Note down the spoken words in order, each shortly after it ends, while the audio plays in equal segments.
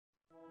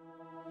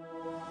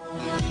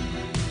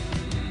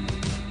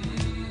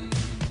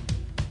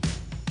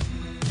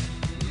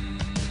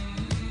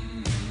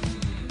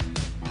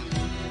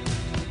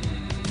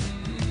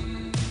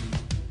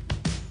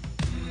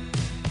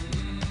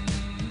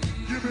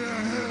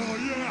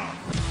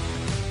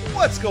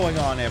What's going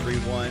on,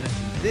 everyone?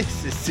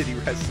 This is City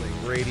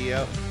Wrestling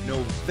Radio,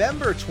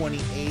 November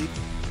 28th,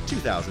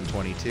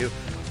 2022.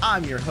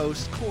 I'm your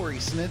host, Corey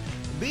Smith,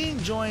 being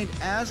joined,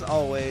 as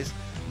always,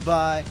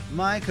 by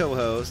my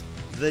co-host,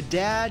 the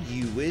dad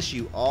you wish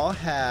you all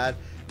had,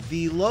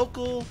 the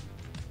local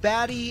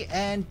baddie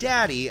and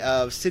daddy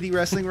of City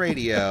Wrestling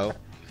Radio,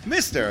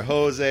 Mr.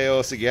 Jose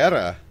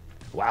Oseguera.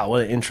 Wow,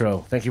 what an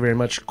intro. Thank you very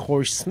much,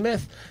 Corey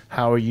Smith.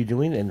 How are you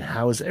doing, and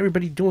how is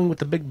everybody doing with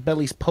the Big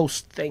Bellies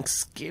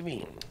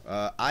post-Thanksgiving?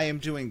 I am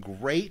doing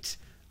great.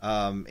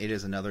 It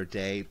is another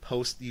day.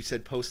 You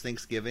said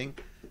post-Thanksgiving.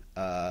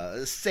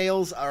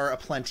 Sales are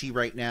aplenty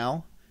right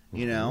now,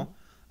 you know.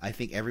 I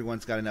think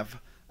everyone's got enough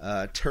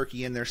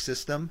turkey in their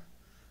system.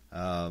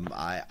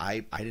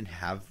 I didn't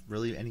have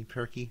really any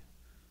turkey.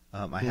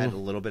 I had a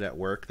little bit at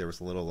work. There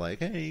was a little like,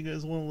 hey, you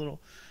guys want a little...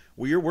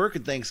 Well, you're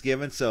working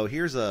Thanksgiving, so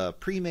here's a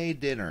pre-made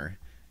dinner.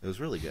 It was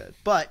really good.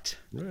 But,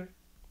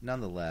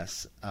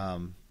 nonetheless,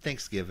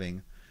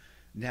 Thanksgiving,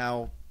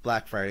 now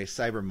Black Friday,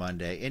 Cyber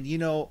Monday, and you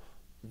know,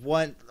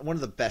 one of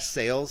the best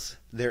sales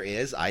there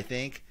is, I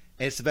think,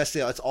 and it's the best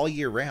sale. It's all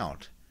year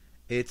round.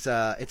 It's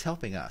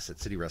helping us at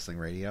City Wrestling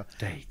Radio.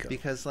 There you go.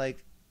 Because,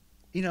 like,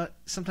 you know,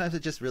 sometimes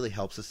it just really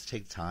helps us to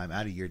take time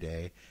out of your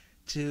day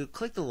to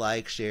click the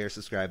like, share,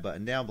 subscribe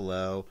button down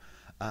below,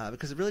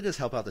 because it really does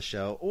help out the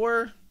show.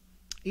 Or...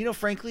 You know,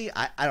 frankly,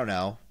 I don't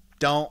know.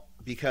 Don't,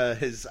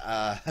 because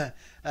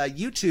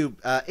YouTube,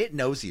 it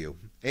knows you.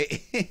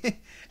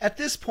 At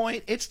this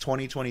point, it's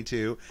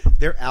 2022.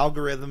 Their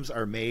algorithms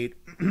are made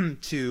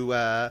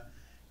to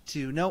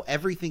know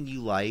everything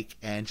you like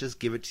and just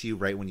give it to you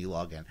right when you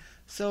log in.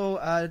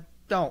 So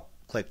don't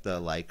click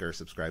the like or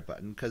subscribe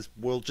button, because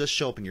we'll just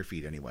show up in your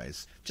feed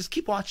anyways. Just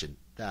keep watching.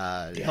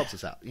 It helps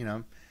us out, you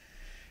know.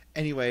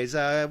 Anyways,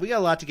 we got a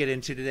lot to get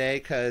into today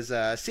because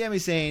Sami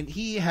Zayn,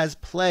 he has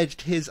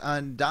pledged his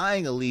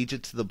undying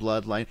allegiance to the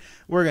Bloodline.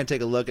 We're going to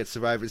take a look at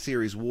Survivor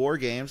Series War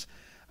Games,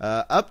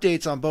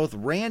 updates on both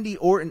Randy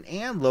Orton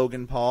and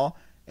Logan Paul,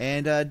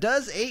 and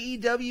does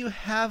AEW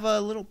have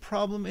a little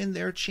problem in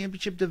their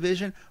championship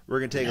division? We're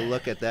going to take a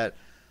look at that.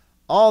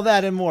 All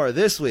that and more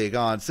this week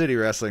on City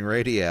Wrestling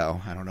Radio.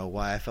 I don't know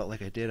why I felt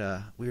like I did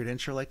a weird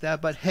intro like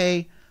that, but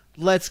hey,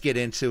 let's get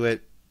into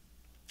it.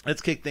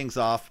 Let's kick things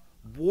off.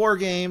 War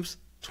Games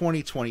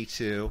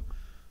 2022.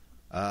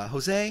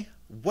 Jose,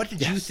 what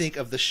did you think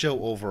of the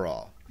show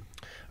overall?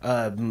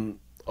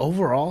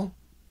 Overall,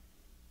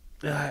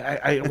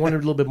 I wanted a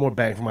little bit more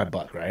bang for my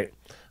buck, right?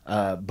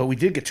 But we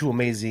did get two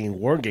amazing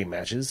War Game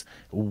matches.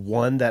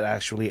 One that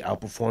actually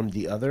outperformed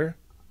the other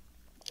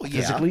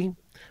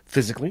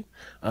physically.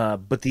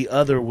 But the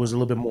other was a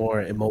little bit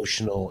more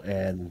emotional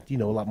and, you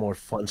know, a lot more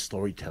fun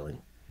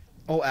storytelling.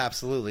 Oh,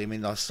 absolutely. I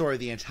mean, the story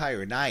of the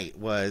entire night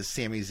was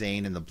Sami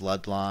Zayn and the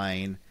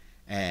Bloodline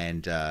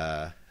and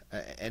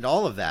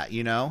all of that,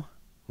 you know?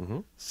 Mm-hmm.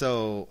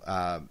 So,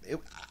 I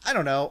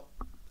don't know.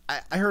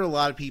 I heard a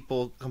lot of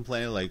people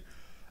complaining, like,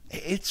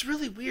 it's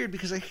really weird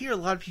because I hear a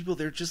lot of people,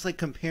 they're just, like,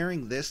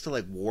 comparing this to,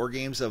 like, War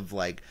Games of,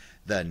 like,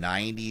 the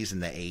 90s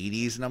and the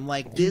 80s, and I'm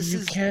like, this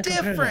is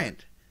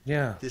different.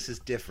 Yeah. This is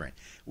different.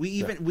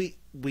 We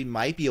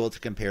might be able to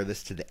compare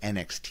this to the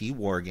NXT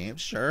War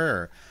Games,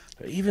 sure.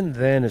 Even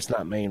then, it's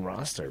not main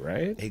roster,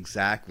 right?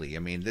 Exactly. I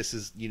mean, this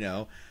is, you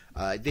know,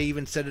 they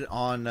even said it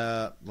on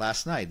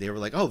last night. They were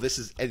like, oh, this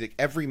is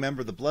every member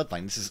of the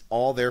Bloodline. This is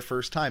all their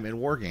first time in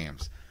War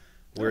Games.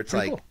 Where it's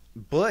like, cool.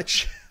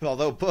 Butch,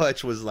 although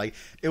Butch was like,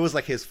 it was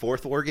like his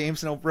fourth War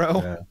Games in a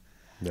row.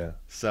 Yeah.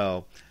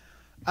 So,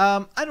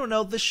 I don't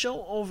know. The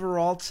show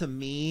overall, to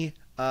me,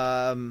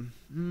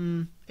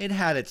 it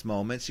had its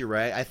moments. You're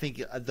right. I think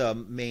the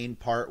main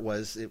part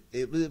was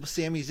it was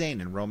Sami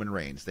Zayn and Roman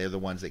Reigns. They're the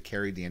ones that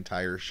carried the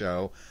entire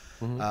show,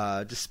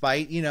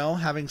 despite, you know,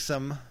 having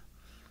some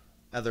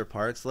other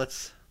parts.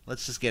 Let's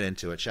just get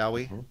into it, shall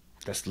we?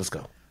 Let's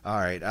go. All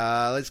right.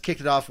 Let's kick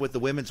it off with the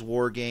Women's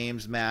War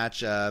Games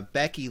match.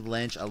 Becky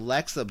Lynch,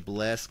 Alexa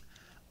Bliss,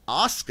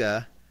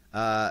 Asuka,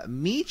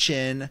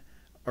 Michan,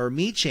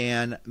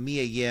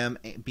 Mia Yim,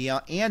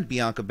 and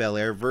Bianca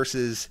Belair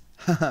versus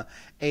I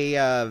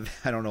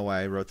don't know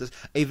why I wrote this,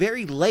 a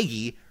very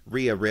leggy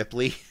Rhea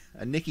Ripley,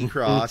 a Nikki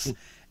Cross,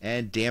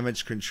 and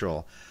Damage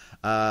Control.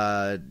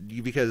 I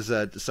think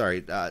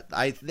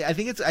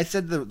I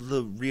said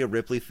the Rhea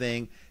Ripley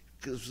thing,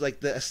 cause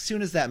like as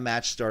soon as that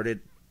match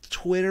started,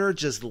 Twitter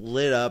just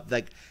lit up.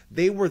 Like,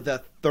 they were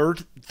the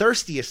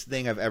thirstiest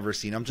thing I've ever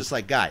seen. I'm just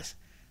like, guys,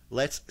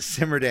 let's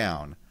simmer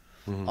down.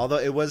 Although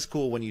it was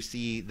cool when you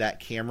see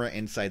that camera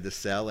inside the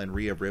cell and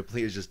Rhea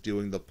Ripley is just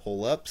doing the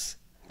pull-ups.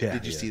 Yeah,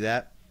 Did you see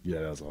that? Yeah,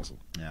 that was awesome.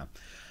 Yeah.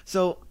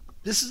 So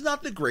this is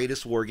not the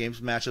greatest War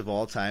Games match of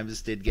all time.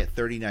 This did get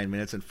 39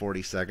 minutes and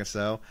 40 seconds,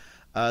 though.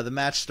 The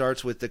match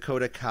starts with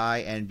Dakota Kai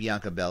and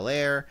Bianca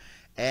Belair.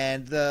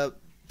 And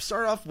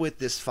start off with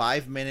this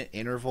 5-minute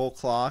interval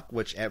clock,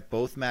 which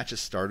both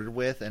matches started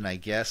with. And I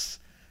guess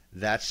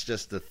that's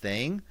just the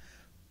thing.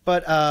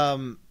 But I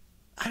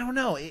don't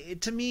know.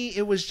 To me,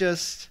 it was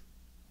just...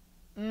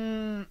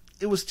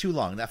 it was too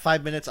long. That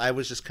 5 minutes, I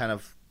was just kind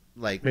of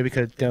like Maybe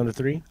cut it down to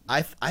 3.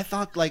 I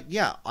thought like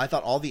I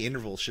thought all the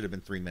intervals should have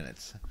been 3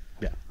 minutes.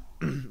 Yeah.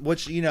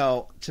 Which,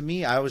 to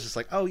me, I was just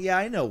like, oh yeah,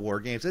 I know War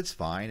Games, it's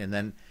fine. And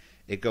then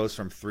it goes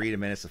from 3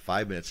 minutes to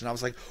 5 minutes, and I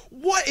was like,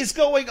 what is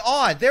going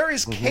on? There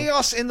is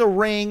chaos in the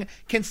ring.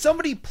 Can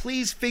somebody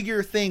please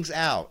figure things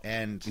out?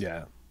 And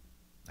Yeah.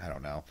 I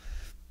don't know.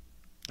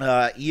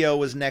 Io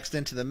was next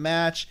into the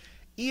match.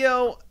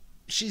 Io,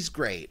 she's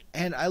great,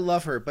 and I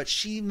love her, but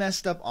she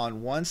messed up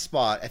on one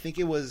spot. I think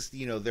it was,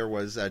 there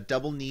was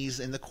double knees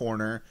in the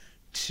corner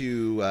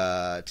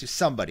to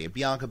somebody,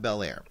 Bianca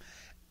Belair.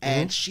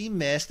 And she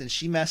missed, and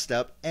she messed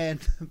up, and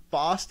the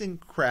Boston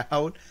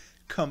crowd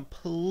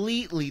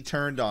completely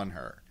turned on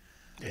her.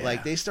 Yeah.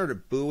 Like, they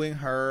started booing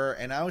her,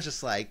 and I was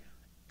just like,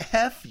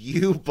 F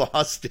you,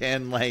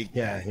 Boston. Like,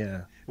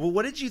 Yeah. well,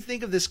 what did you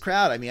think of this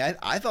crowd? I mean,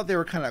 I thought they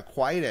were kind of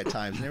quiet at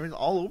times, and they were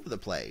all over the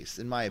place,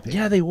 in my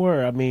opinion. Yeah, they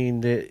were. I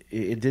mean,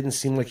 it didn't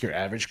seem like your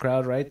average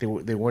crowd, right? They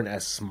weren't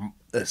as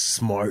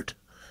smart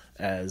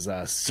as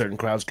certain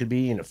crowds could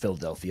be.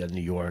 Philadelphia,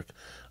 New York,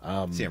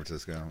 San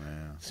Francisco,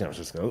 yeah. San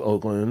Francisco,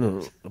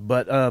 Oakland,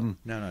 but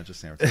No, just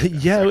San Francisco.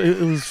 yeah,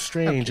 it was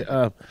strange.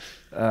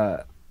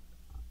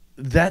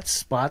 That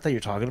spot that you're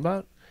talking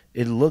about,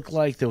 it looked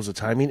like there was a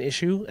timing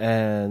issue,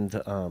 and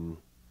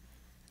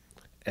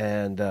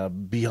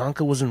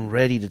Bianca wasn't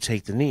ready to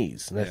take the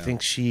knees, and I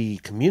think she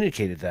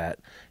communicated that,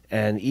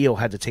 and Io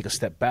had to take a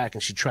step back,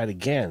 and she tried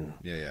again.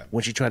 Yeah.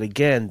 When she tried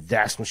again,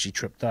 that's when she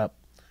tripped up,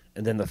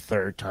 and then the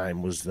third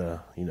time was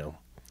the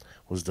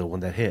one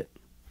that hit.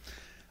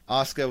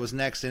 Asuka was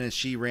next in, and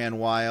she ran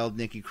wild.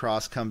 Nikki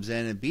Cross comes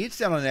in and beats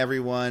down on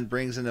everyone,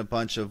 brings in a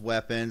bunch of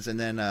weapons, and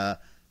then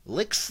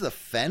licks the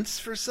fence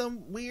for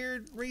some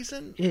weird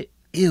reason.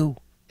 Ew.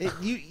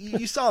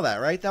 You saw that,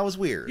 right? That was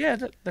weird. Yeah,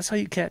 that's how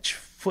you catch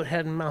foot,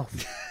 head, and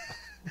mouth.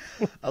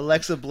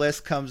 Alexa Bliss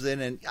comes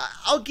in, and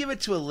I'll give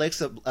it to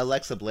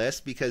Alexa Bliss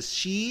because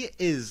she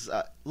is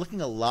looking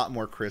a lot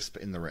more crisp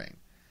in the ring.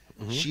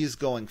 She is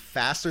going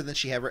faster than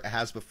she ever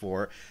has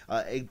before.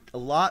 A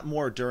lot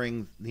more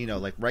during,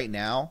 like right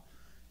now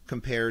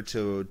compared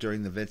to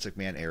during the Vince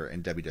McMahon era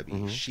in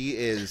WWE. She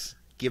is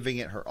giving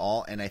it her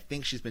all, and I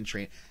think she's been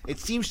training. It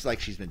seems like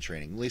she's been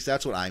training. At least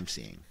that's what I'm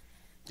seeing.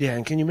 Yeah,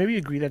 and can you maybe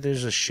agree that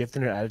there's a shift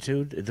in her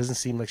attitude? It doesn't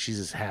seem like she's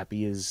as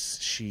happy as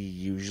she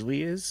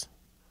usually is.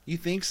 You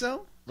think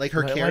so? Like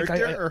her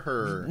character or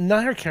her?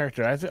 Not her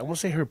character. I want to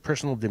say her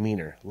personal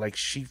demeanor. Like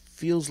she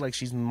feels like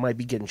she might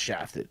be getting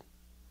shafted.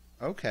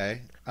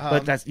 Okay.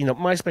 But that's,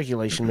 my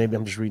speculation. Maybe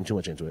I'm just reading too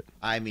much into it.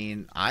 I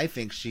mean, I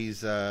think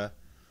she's, like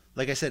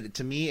I said,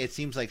 to me, it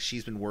seems like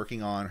she's been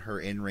working on her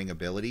in-ring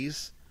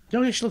abilities.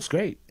 No, yeah, she looks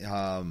great.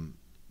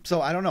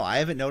 So I don't know. I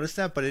haven't noticed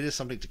that, but it is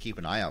something to keep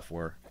an eye out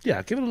for.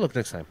 Yeah, give it a look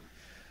next time.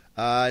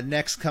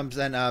 Next comes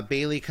in,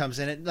 Bayley comes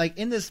in. And, like,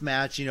 in this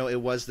match,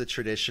 it was the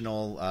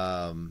traditional,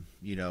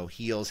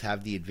 heels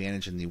have the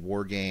advantage in the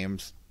War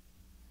Games.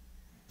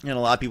 And a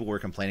lot of people were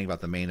complaining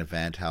about the main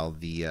event, how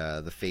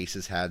the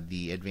faces had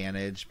the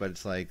advantage, but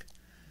it's like...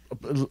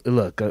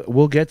 Look,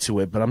 we'll get to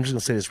it, but I'm just going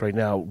to say this right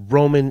now.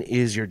 Roman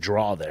is your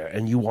draw there,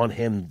 and you want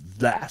him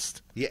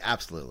last. Yeah,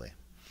 absolutely.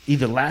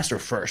 Either last or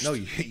first. No,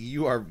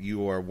 you are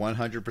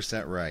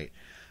 100%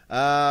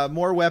 right.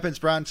 More weapons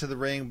brought into the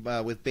ring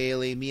with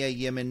Bayley, Mia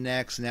Yim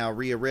next, now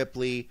Rhea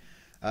Ripley.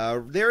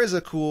 There is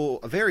a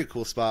very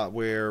cool spot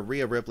where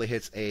Rhea Ripley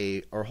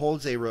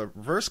holds a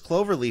reverse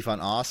cloverleaf on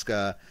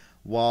Asuka,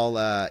 while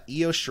Io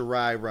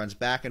Shirai runs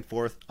back and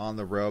forth on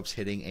the ropes,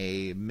 hitting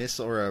a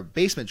missile or a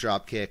basement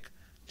drop kick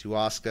to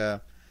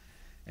Asuka.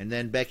 And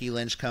then Becky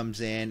Lynch comes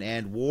in,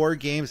 and War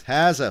Games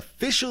has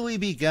officially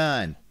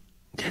begun.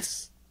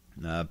 Yes.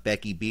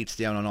 Becky beats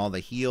down on all the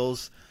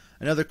heels.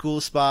 Another cool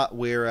spot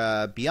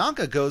where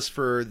Bianca goes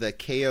for the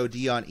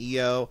KOD on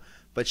Io,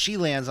 but she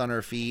lands on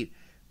her feet.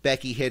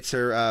 Becky hits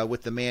her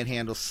with the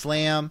manhandle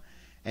slam.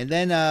 And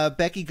then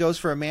Becky goes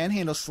for a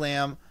manhandle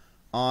slam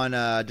on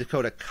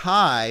Dakota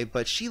Kai,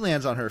 but she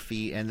lands on her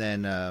feet, and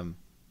then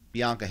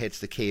Bianca hits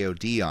the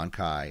KOD on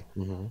Kai.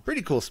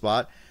 Pretty cool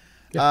spot.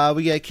 Yeah.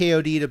 We get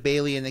KOD to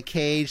Bayley in the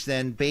cage.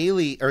 Then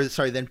Becky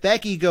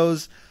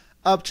goes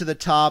up to the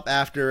top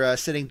after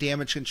sitting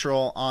damage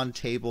control on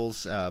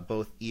tables.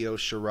 Both Io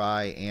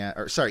Sky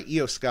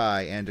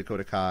and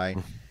Dakota Kai.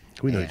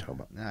 We know what you're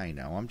talking about. I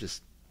know. I'm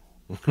just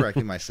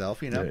correcting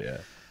myself. Yeah.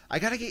 I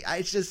gotta get.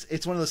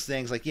 It's one of those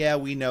things. Like, yeah,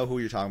 we know who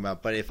you're talking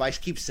about, but if I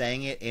keep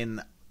saying it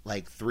in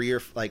like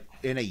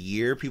in a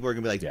year, people are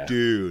gonna be like,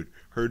 dude,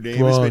 her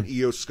name has been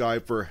Io Sky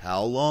for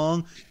how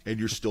long, and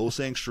you're still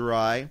saying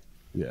Shirai?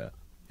 Yeah,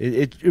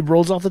 it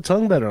rolls off the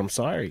tongue better. I'm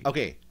sorry.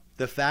 Okay,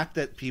 the fact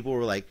that people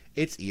were like,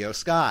 it's Io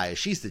Sky,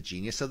 she's the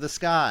genius of the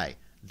sky,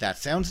 that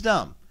sounds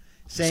dumb.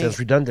 Sounds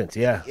redundant.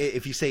 Yeah.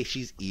 If you say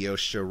she's Io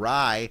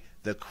Shirai,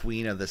 the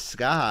queen of the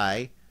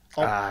sky,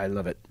 I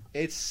love it.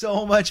 It's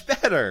so much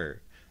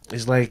better.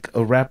 It's like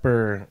a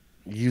rapper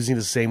using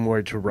the same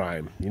word to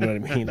rhyme. You know what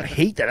I mean? I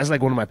hate that. That's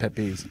like one of my pet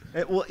peeves.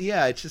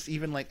 It's just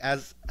even like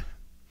as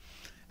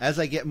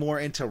I get more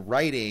into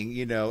writing,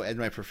 in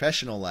my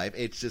professional life,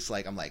 it's just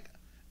like I'm like,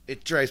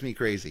 it drives me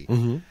crazy.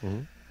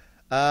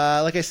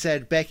 Like I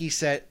said, Becky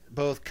set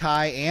both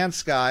Kai and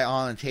Sky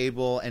on the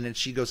table, and then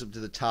she goes up to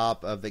the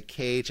top of the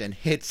cage and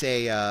hits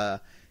a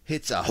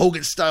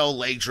Hogan style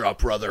leg drop,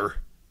 brother.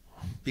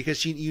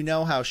 Because you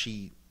know how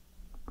she's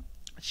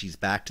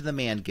back to the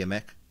man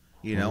gimmick.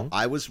 You know,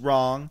 I was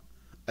wrong.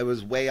 I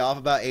was way off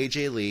about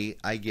AJ Lee.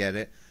 I get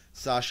it.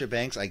 Sasha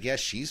Banks, I guess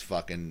she's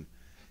fucking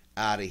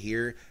out of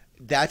here.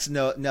 That's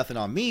nothing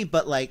on me,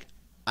 but like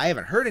I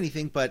haven't heard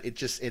anything, but it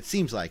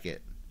seems like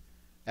it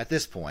at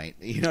this point.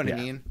 You know what I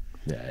mean?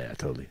 Yeah,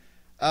 totally.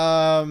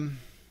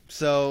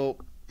 So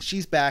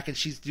she's back and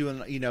she's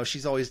doing,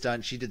 she's always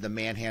done. She did the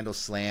manhandle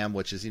slam,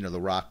 which is the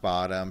rock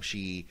bottom.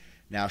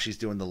 Now she's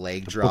doing the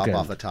leg drop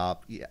off the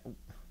top. Yeah.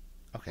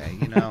 Okay,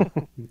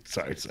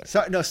 sorry.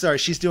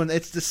 She's doing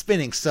it's the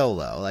spinning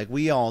solo. Like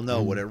we all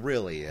know what it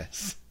really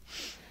is.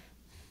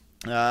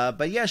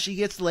 But yeah, she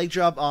gets the leg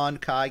drop on.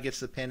 Kai gets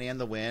the pin and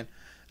the win.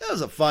 That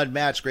was a fun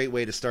match. Great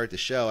way to start the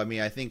show. I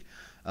mean, I think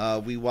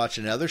we watched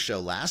another show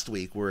last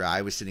week where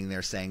I was sitting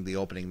there saying the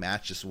opening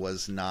match just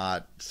was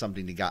not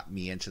something that got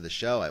me into the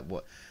show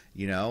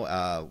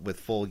with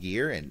Full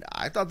Gear, and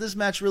I thought this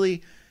match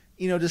really,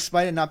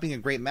 despite it not being a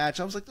great match,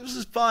 I was like, this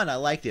is fun. I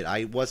liked it.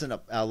 I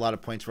wasn't a lot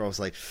of points where I was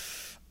like,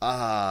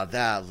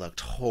 that looked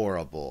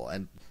horrible.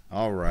 And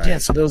all right, yeah.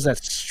 So there was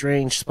that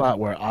strange spot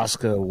where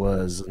Asuka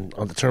was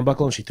on the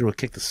turnbuckle and she threw a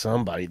kick to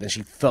somebody. Then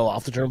she fell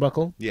off the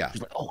turnbuckle. Yeah,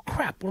 she's like, oh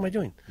crap, what am I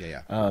doing?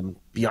 Yeah.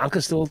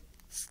 Bianca's still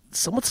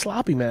somewhat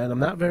sloppy, man. I'm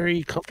not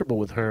very comfortable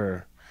with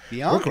her.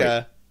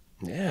 Bianca.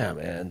 Yeah,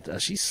 man.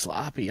 She's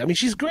sloppy. I mean,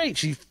 she's great.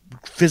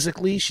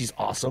 Physically, she's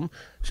awesome.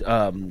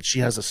 She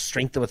has a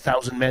strength of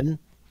 1,000 men.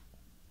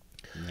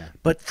 Yeah.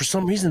 But for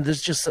some reason,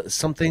 there's just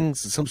some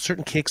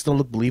certain kicks don't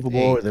look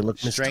believable or they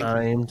look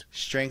mistimed.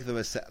 Strength of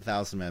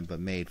 1,000 men, but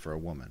made for a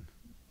woman.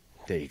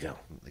 There you go.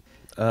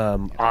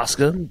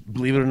 Asuka,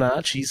 believe it or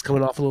not, she's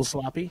coming off a little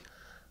sloppy.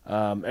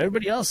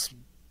 Everybody else,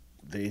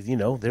 they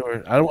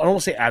were. I don't want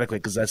to say adequate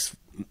because that's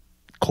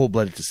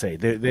cold-blooded to say.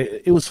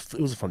 It was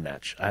a fun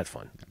match. I had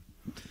fun.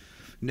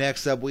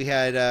 Next up, we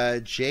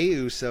had Jey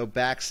Uso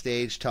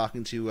backstage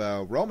talking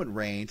to Roman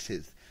Reigns,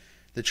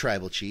 the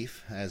tribal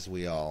chief, as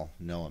we all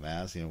know him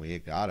as. We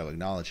got to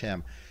acknowledge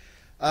him.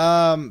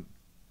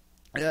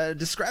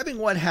 Describing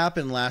what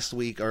happened last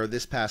week or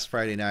this past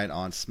Friday night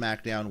on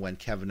SmackDown when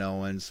Kevin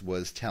Owens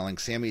was telling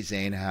Sami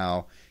Zayn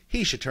how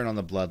he should turn on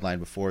the Bloodline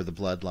before the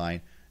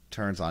Bloodline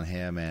turns on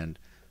him, and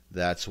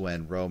that's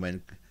when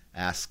Roman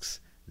asks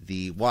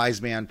the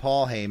wise man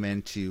Paul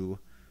Heyman to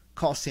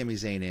call Sami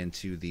Zayn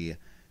into the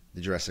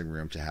dressing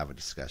room to have a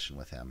discussion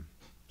with him.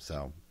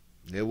 So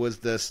it was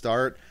the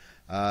start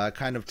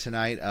kind of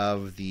tonight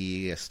of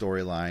the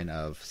storyline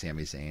of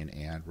Sami Zayn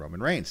and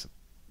Roman Reigns.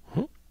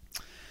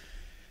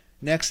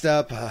 Next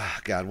up,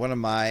 one of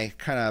my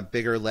kind of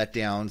bigger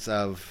letdowns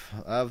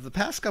of the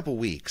past couple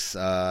weeks,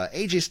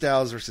 AJ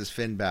Styles versus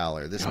Finn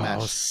Balor. This match, I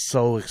was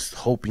so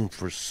hoping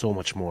for so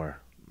much more.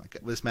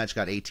 This match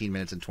got 18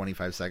 minutes and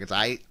 25 seconds.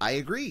 I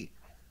agree.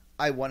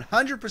 I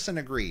 100%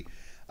 agree.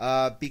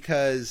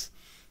 Because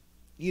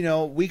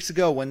weeks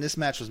ago when this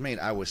match was made,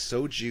 I was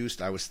so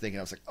juiced. I was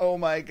like, oh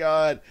my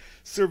God,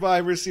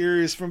 Survivor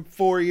Series from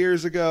 4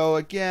 years ago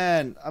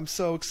again. I'm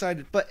so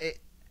excited.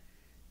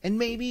 And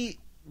maybe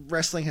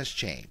wrestling has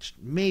changed.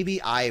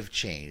 Maybe I've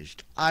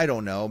changed. I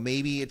don't know.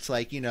 Maybe it's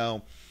like,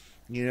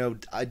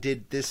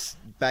 did this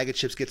bag of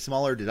chips get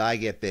smaller? Or did I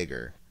get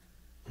bigger?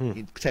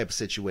 Type of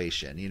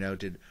situation.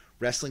 Did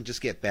wrestling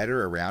just get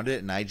better around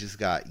it and I just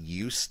got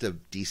used to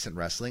decent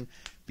wrestling?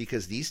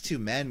 Because these two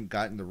men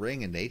got in the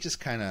ring and they just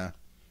kind of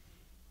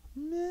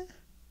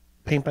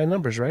paint by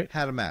numbers, right?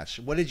 Had a match.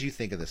 What did you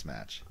think of this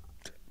match?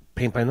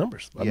 Paint by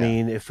numbers. I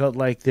mean, it felt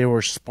like they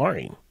were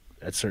sparring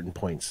at certain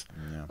points.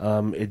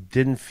 Yeah. It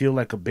didn't feel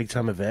like a big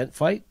time event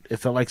fight. It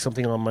felt like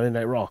something on Monday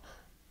Night Raw.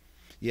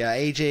 Yeah,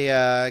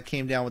 AJ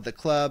came down with the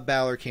club.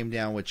 Balor came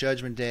down with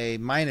Judgment Day,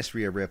 minus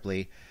Rhea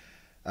Ripley.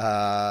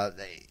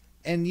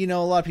 And a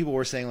lot of people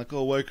were saying like,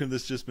 oh, why couldn't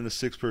this just been a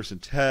 6-person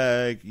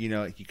tag? You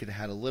could have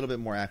had a little bit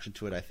more action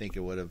to it. I think it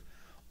would have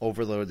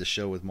overloaded the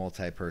show with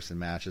multi-person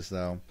matches,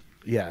 though.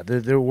 Yeah,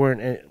 there weren't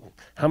any.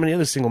 How many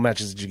other single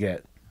matches did you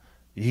get?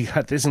 You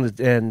got this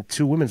and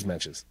 2 women's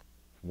matches.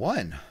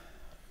 One,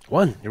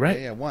 you're right.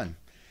 Yeah, one.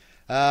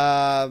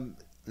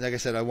 Like I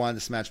said, I wanted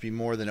this match to be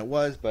more than it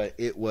was, but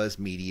it was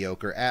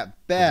mediocre at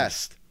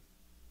best.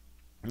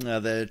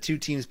 The 2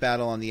 teams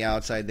battle on the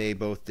outside. They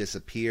both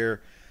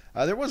disappear.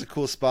 There was a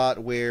cool spot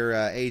where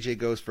AJ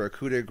goes for a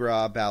coup de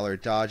grace. Balor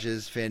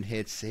dodges. Finn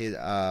hits his.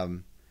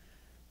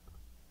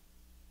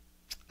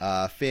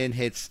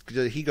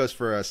 He goes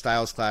for a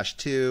Styles Clash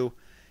 2.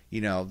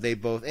 They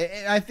both.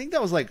 And I think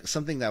that was like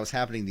something that was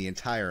happening the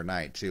entire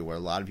night too, where a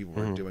lot of people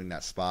were doing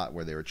that spot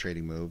where they were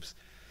trading moves.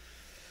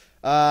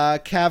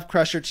 Calf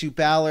Crusher to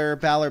Balor.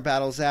 Balor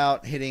battles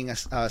out,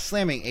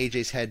 slamming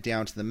AJ's head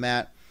down to the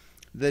mat.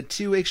 The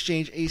 2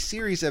 exchange a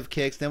series of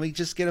kicks. Then we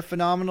just get a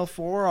phenomenal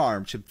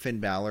forearm to Finn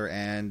Balor,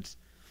 and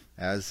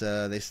as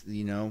Dennis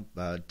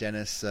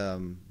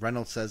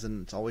Reynolds says,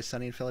 in It's Always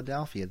Sunny in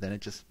Philadelphia. Then it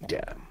just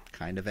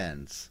kind of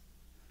ends.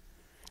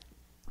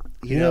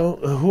 You know,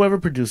 whoever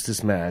produced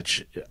this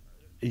match,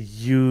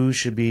 you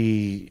should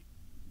be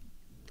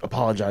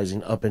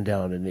apologizing up and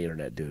down in the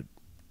internet, dude.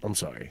 I'm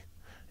sorry.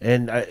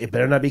 And it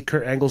better not be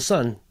Kurt Angle's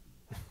son.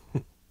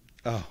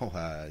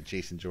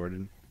 Jason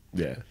Jordan.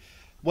 Yeah.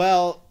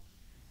 Well,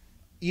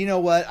 you know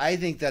what? I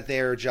think that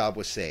their job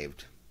was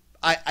saved.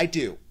 I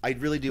do. I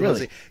really do.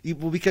 Really?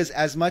 Well, because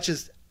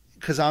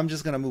because I'm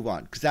just going to move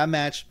on. Because that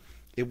match,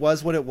 it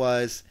was what it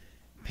was.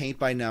 Paint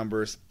by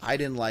numbers. I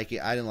didn't like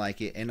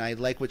it. And I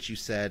like what you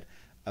said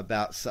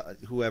about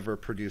whoever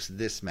produced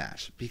this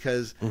match.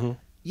 Because,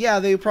 yeah,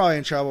 they were probably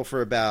in trouble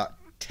for about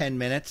 10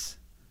 minutes,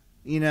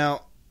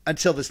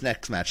 until this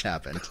next match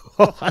happened.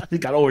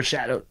 It got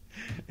overshadowed.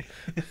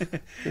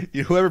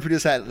 Whoever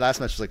produced that last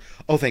match was like,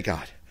 oh, thank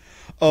God.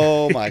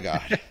 Oh, my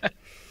God.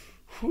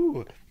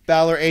 Whew.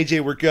 Balor,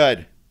 AJ, we're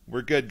good.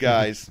 We're good,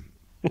 guys.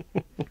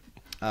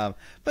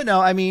 But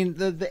no, I mean,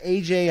 the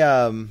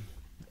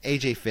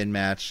AJ Finn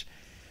match,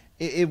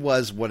 it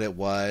was what it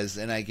was.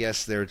 And I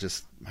guess they're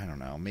just, I don't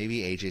know,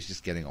 maybe AJ's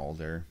just getting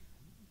older.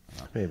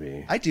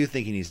 Maybe. I do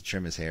think he needs to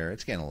trim his hair.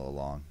 It's getting a little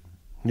long.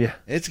 Yeah.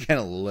 It's getting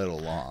a little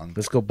long.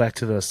 Let's go back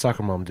to the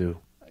soccer mom do.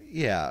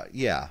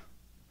 Yeah.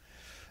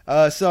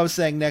 So I was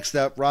saying next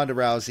up, Ronda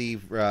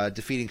Rousey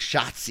defeating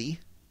Shotzi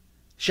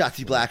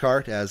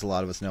Blackheart, as a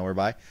lot of us know her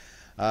by,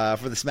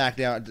 for the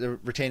SmackDown,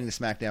 retaining the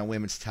SmackDown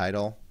Women's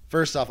title.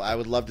 First off, I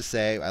would love to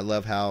say I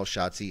love how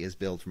Shotzi is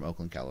billed from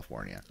Oakland,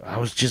 California. I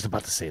was just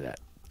about to say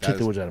that. Take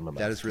the words out of my mouth.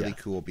 That is really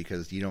cool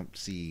because you don't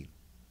see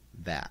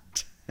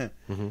that.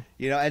 And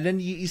then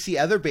you see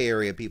other Bay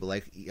Area people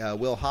like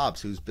Will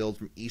Hobbs, who's billed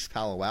from East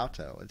Palo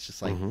Alto. It's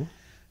just like,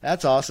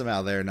 that's awesome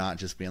how they're not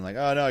just being like,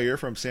 oh, no, you're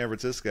from San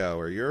Francisco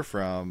or you're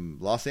from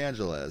Los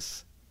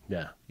Angeles.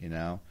 Yeah.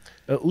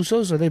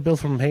 Usos, are they billed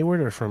from Hayward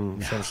or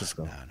from San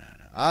Francisco? No.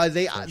 I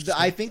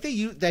think they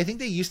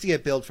used to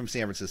get billed from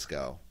San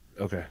Francisco.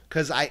 Okay.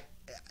 Because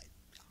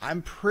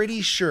I'm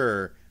pretty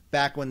sure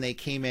back when they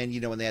came in,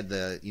 when they had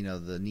the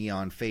the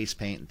neon face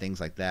paint and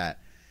things like that,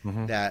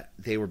 that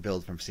they were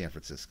billed from San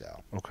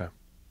Francisco. Okay.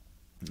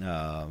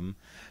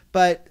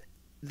 But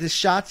the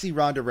Shotzi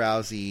Ronda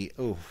Rousey,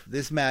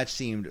 this match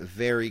seemed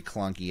very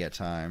clunky at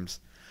times.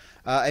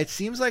 It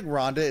seems like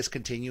Ronda is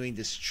continuing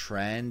this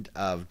trend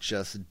of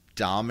just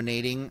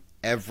dominating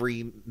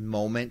every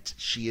moment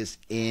she is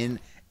in,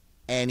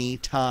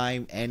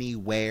 anytime,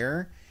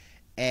 anywhere.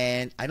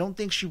 And I don't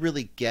think she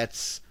really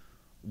gets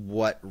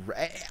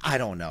I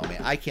don't know,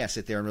 man. I can't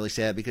sit there and really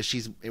say that because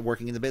she's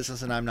working in the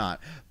business and I'm not.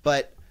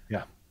 But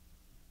yeah,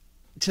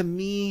 to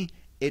me,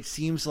 it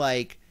seems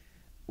like,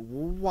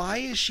 why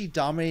is she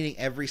dominating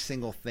every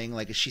single thing?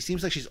 Like, she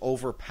seems like she's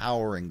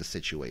overpowering the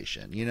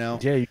situation,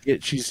 Yeah,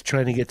 she's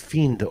trying to get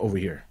Fiend over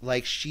here.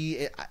 Like,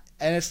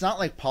 and it's not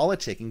like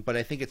politicking, but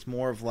I think it's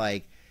more of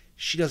like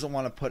she doesn't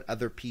want to put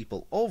other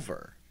people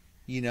over,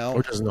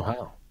 Or doesn't know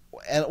how.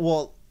 And,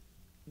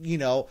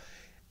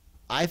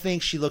 I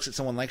think she looks at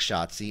someone like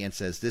Shotzi and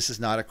says, this is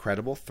not a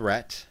credible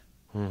threat.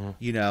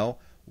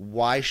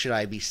 Why should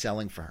I be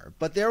selling for her?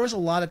 But there was a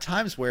lot of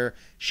times where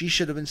she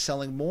should have been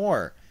selling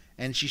more.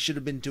 And she should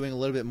have been doing a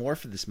little bit more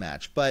for this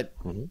match. But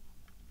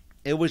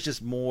it was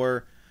just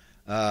more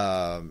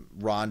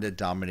Ronda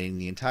dominating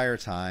the entire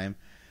time.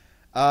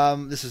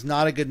 This was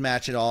not a good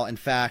match at all. In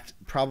fact,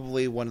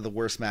 probably one of the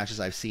worst matches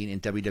I've seen in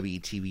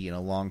WWE TV in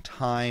a long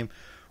time.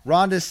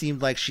 Ronda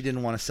seemed like she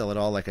didn't want to sell at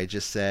all, like I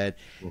just said.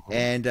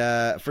 And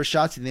for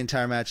Shotzi the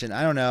entire match, and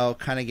I don't know,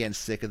 kind of getting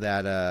sick of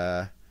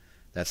that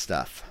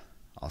stuff.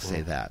 I'll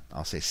say that.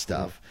 I'll say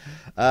stuff.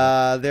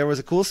 There was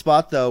a cool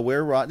spot, though,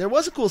 where there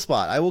was a cool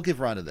spot. I will give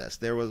Ronda this.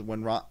 There was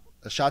when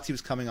Shotzi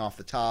was coming off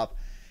the top,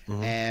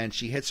 and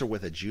she hits her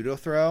with a judo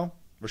throw,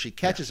 or she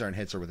catches her and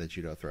hits her with a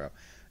judo throw.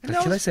 Can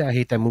I say I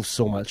hate that move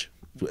so much?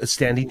 A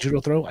standing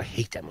judo throw? I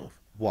hate that move.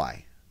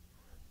 Why?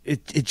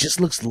 It just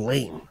looks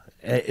lame.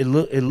 It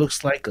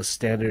looks like a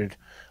standard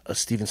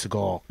Steven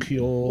Seagal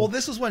kill. Well,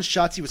 this was when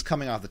Shotzi was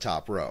coming off the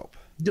top rope.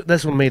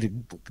 That's what made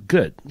it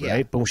good, right?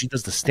 Yeah. But when she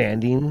does the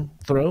standing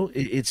throw,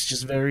 it's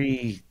just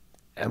very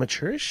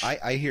amateurish.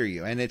 I hear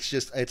you, and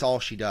it's all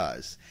she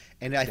does.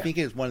 And I think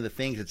it's one of the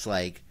things.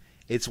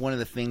 It's one of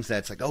the things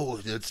that's like, they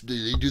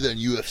do that in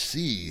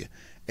UFC,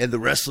 and the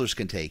wrestlers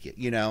can take it.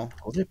 Well,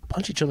 they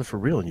punch each other for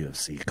real in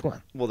UFC. Come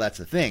on. Well, that's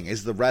the thing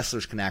is the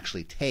wrestlers can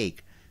actually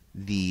take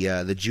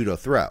the judo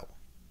throw.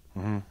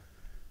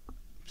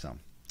 So,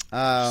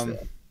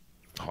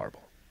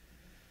 horrible.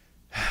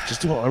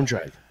 Just do an arm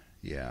drag.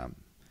 Yeah.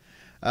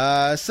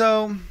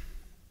 So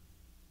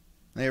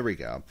there we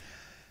go.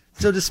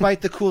 So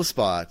despite the cool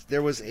spot,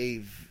 there was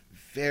a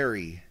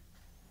very,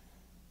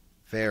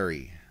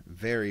 very,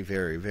 very,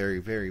 very, very,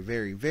 very,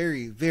 very,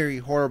 very, very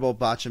horrible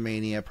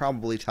botchamania,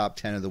 probably top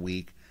 10 of the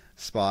week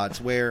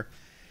spots where,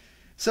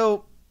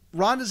 so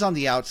Ronda's on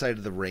the outside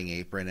of the ring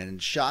apron and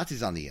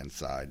Shotzi's on the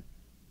inside.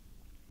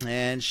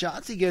 And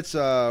Shotzi gets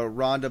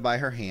Ronda by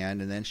her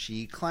hand, and then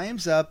she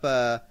climbs up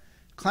the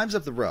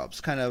ropes,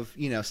 kind of,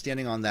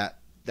 standing on that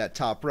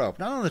top rope,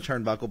 not on the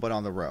turnbuckle, but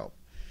on the rope.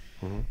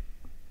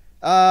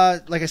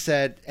 Like I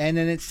said, and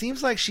then it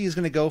seems like she's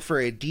going to go for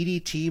a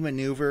DDT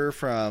maneuver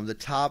from the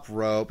top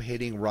rope,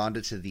 hitting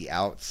Ronda to the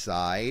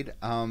outside.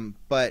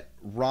 But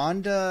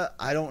Ronda,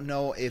 I don't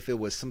know if it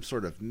was some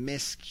sort of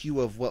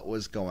miscue of what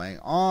was going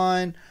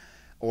on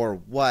or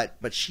what,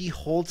 but she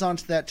holds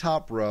onto that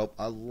top rope,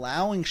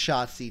 allowing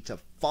Shotzi to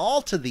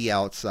fall to the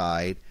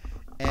outside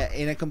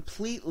in a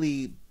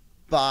completely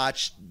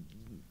botched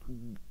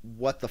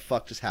what the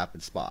fuck just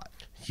happened spot.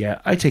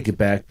 Yeah, I take it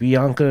back.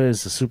 Bianca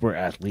is a super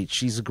athlete.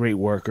 She's a great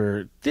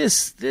worker.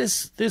 This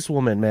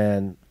woman,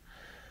 man,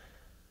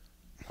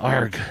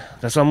 arg.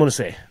 That's what I'm gonna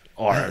say.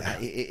 Arg.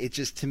 It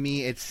just, to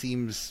me, it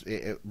seems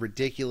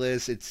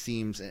ridiculous. It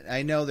seems,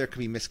 I know there could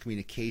be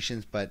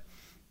miscommunications, but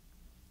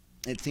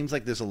it seems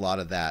like there's a lot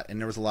of that, and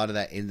there was a lot of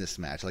that in this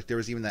match. Like there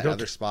was even that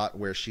other spot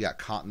where she got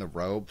caught in the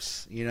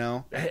ropes. You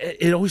know,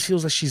 it always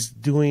feels like she's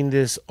doing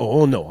this.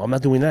 Oh no, I'm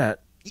not doing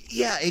that.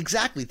 Yeah,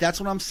 exactly. That's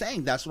what I'm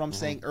saying. That's what I'm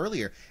saying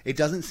earlier. It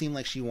doesn't seem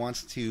like she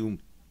wants to.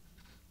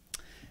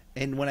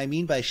 And what I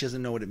mean by she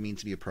doesn't know what it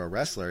means to be a pro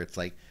wrestler, it's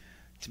like,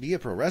 to be a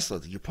pro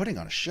wrestler, you're putting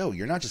on a show.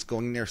 You're not just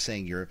going there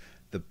saying you're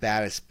the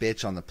baddest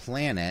bitch on the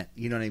planet.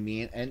 You know what I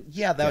mean? And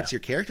yeah, that's your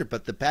character,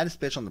 but the baddest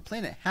bitch on the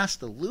planet has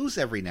to lose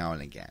every now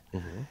and again.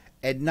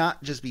 And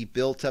not just be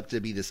built up to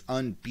be this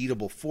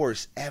unbeatable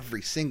force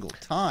every single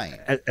time.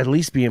 At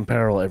least be in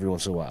peril every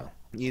once in a while.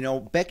 You know,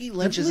 Becky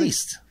Lynch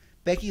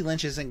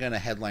isn't going to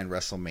headline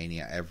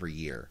WrestleMania every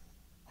year.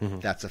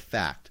 That's a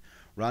fact.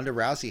 Ronda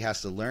Rousey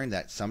has to learn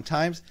that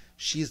sometimes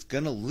she's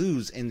going to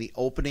lose in the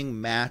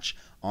opening match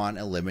on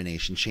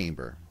Elimination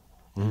Chamber.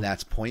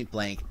 That's point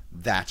blank.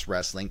 That's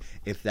wrestling.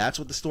 If that's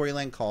what the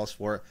storyline calls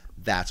for,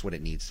 that's what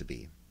it needs to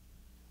be.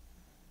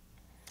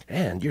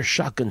 And your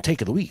shotgun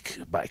take of the week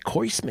by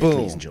Corey Smith, Boom.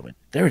 ladies and gentlemen.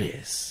 There it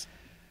is.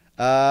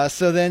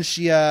 So then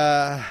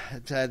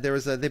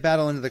they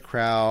battle into the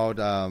crowd.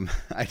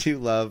 I do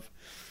love.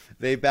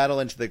 They battle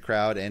into the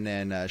crowd, and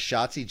then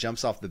Shotzi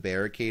jumps off the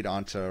barricade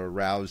onto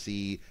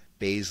Rousey,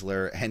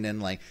 Baszler, and then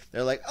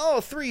they're like,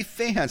 "Oh, 3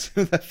 fans!"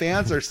 The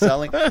fans are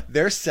selling.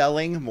 They're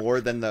selling more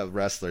than the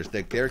wrestlers.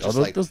 They're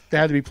just those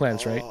had to be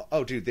plants, right?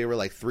 Oh, dude, they were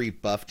like 3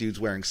 buff dudes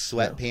wearing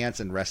sweatpants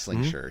and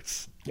wrestling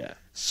shirts. Yeah,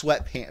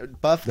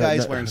 buff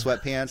guys wearing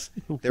sweatpants.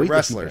 They're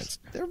wrestlers.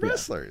 They're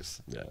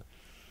wrestlers. Yeah.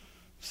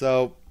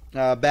 So.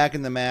 Back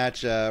in the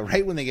match,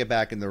 right when they get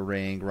back in the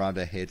ring,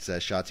 Ronda hits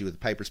Shotzi with a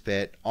Piper's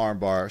Pit,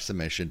 armbar,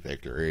 submission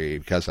victory,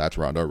 because that's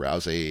Ronda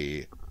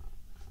Rousey.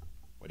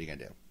 What are you going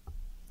to do?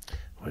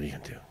 What are you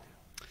going to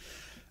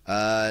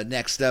do?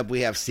 Next up,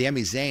 we have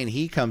Sami Zayn.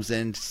 He comes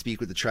in to speak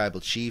with the Tribal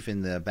Chief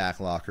in the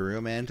back locker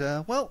room, and,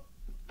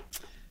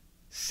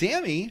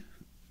 Sami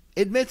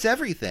admits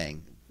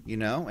everything,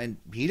 and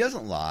he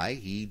doesn't lie.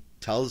 He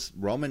tells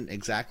Roman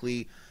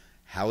exactly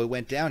how it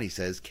went down. He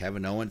says,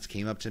 Kevin Owens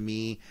came up to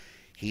me.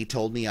 He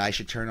told me I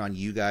should turn on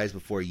you guys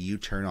before you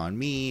turn on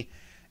me.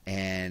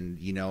 And,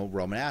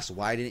 Roman asked,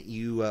 why did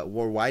you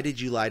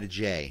lie to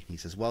Jay? He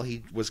says, well,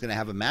 he was going to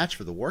have a match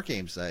for the War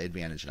Games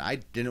advantage. And I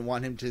didn't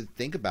want him to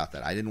think about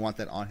that. I didn't want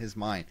that on his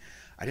mind.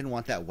 I didn't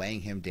want that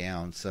weighing him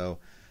down. So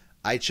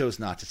I chose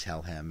not to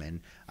tell him.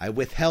 And I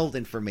withheld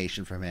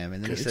information from him.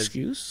 And then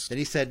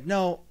he said,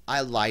 no,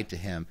 I lied to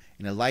him.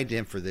 And I lied to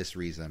him for this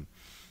reason.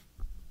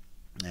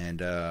 And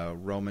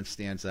Roman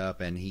stands up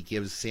and he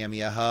gives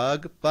Sami a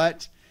hug,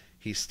 but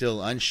he's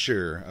still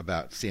unsure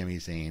about Sami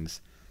Zayn's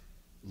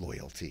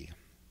loyalty.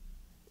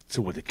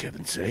 So what did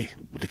Kevin say?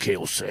 What did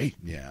KO say?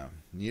 Yeah.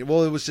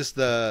 Well, it was just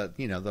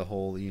the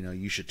whole,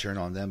 you should turn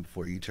on them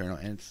before you turn on.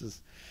 And it's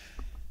just,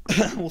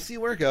 we'll see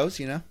where it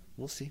goes,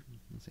 We'll see.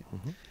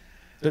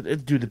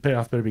 Dude, the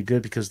payoff better be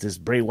good because this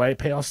Bray Wyatt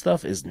payoff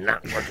stuff is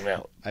not working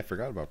out. I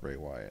forgot about Bray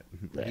Wyatt.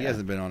 Yeah. He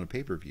hasn't been on a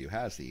pay-per-view,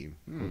 has he?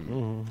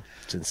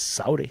 It's in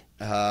Saudi.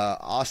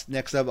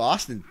 Next up,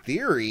 Austin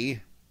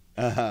Theory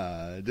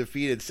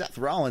defeated Seth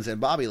Rollins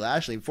and Bobby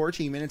Lashley in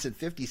 14 minutes and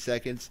 50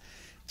 seconds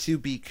to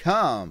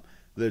become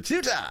the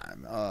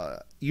 2-time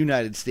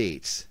United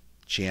States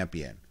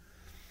champion.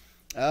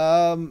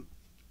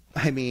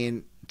 I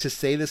mean, to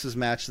say this was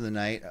match of the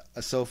night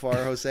so far,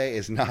 Jose,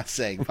 is not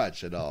saying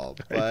much at all.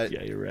 But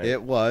yeah, you're right.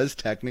 It was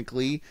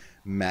technically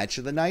match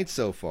of the night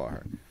so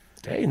far.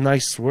 Hey,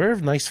 nice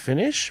swerve, nice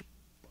finish.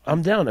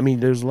 I'm down. I mean,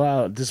 there's a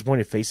lot of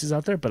disappointed faces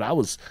out there, but I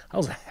was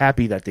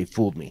happy that they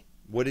fooled me.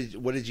 What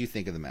did you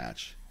think of the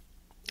match?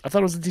 I thought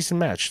it was a decent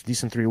match,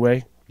 decent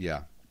 3-way.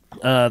 Yeah.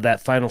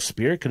 That final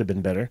spear could have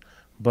been better,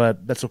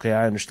 but that's okay.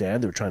 I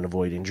understand they were trying to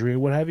avoid injury or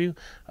what have you.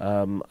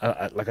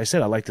 Like I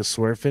said, I like the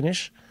swerve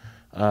finish.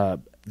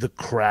 The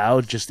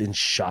crowd just in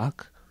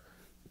shock.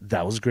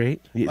 That was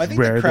great. It's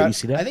rare that you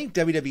see that. I think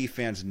WWE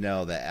fans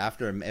know that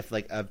if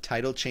a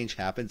title change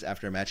happens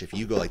after a match, if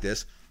you go like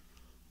this,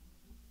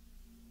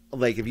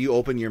 like if you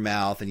open your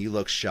mouth and you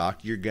look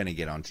shocked, you're gonna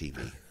get on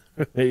TV.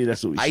 Hey,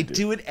 that's what we should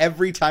do it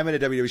every time at a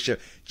WWE show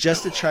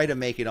just to try to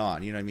make it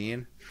on. You know what I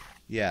mean?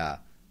 Yeah.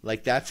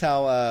 Like that's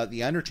how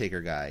the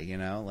Undertaker guy,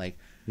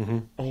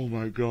 oh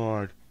my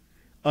God,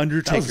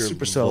 Undertaker. That was a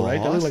Supercell,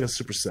 right? That looked like a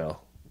Supercell.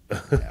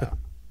 Yeah.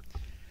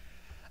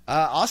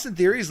 Austin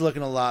Theory's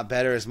looking a lot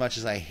better, as much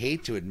as I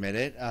hate to admit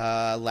it.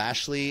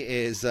 Lashley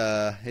is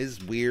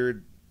his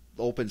weird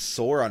open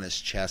sore on his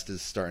chest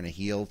is starting to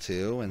heal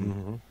too,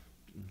 and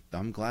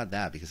I'm glad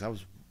that, because that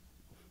was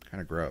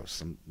kind of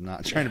gross. I'm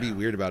not trying to be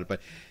weird about it,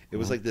 but it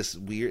was like this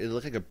weird. It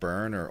looked like a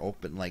burn or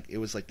open, like it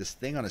was like this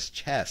thing on his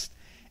chest,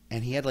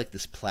 and he had like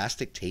this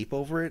plastic tape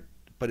over it,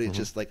 but it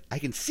just like I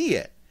can see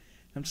it.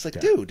 I'm just like,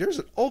 dude, there's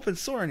an open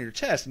sore on your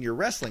chest, and you're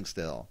wrestling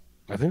still.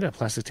 I think that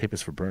plastic tape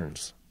is for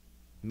burns.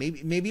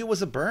 Maybe it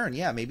was a burn.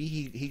 Yeah, maybe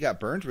he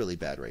got burned really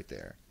bad right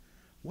there.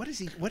 What did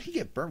he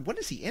get burned? What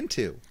is he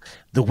into?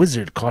 The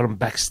Wizard caught him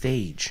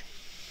backstage.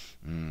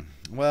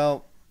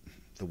 Well,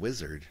 the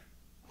Wizard.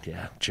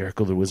 Yeah,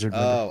 Jericho the Wizard.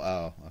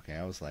 Oh, okay.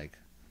 I was like,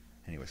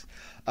 anyways.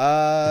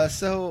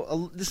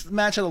 So this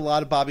match had a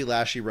lot of Bobby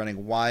Lashley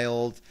running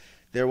wild.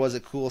 There was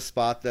a cool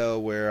spot though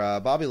where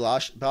Bobby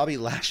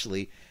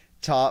Lashley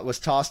was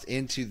tossed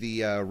into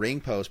the ring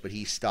post, but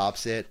he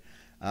stops it.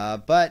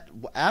 But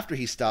after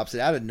he stops it,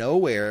 out of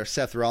nowhere,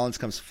 Seth Rollins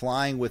comes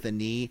flying with a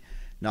knee,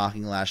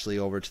 knocking Lashley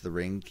over to the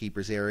ring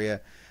keeper's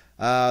area.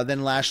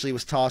 Then Lashley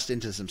was tossed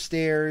into some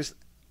stairs.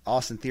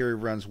 Austin Theory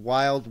runs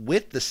wild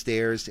with the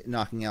stairs,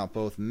 knocking out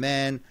both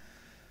men.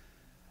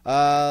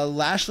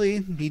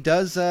 Lashley, he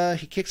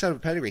kicks out of a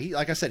pedigree.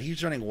 Like I said,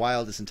 he's running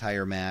wild this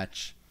entire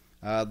match.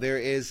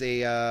 There's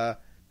a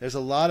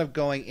lot of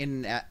going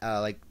in,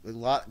 a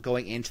lot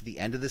going into the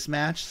end of this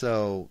match.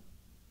 So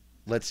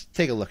let's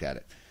take a look at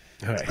it.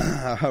 All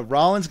right.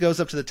 Rollins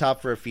goes up to the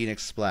top for a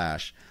Phoenix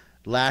Splash.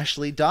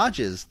 Lashley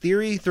dodges.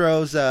 Theory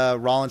throws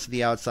Rollins to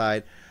the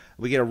outside.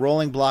 We get a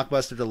rolling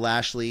blockbuster to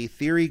Lashley.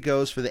 Theory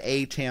goes for the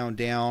A-Town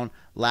down.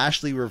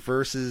 Lashley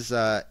reverses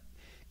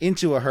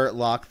into a hurt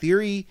lock.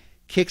 Theory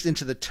kicks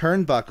into the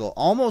turnbuckle,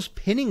 almost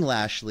pinning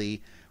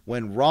Lashley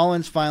when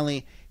Rollins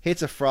finally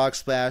hits a frog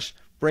splash,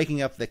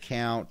 breaking up the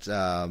count.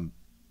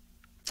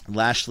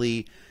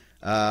 Lashley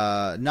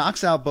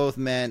knocks out both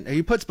men.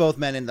 He puts both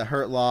men in the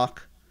hurt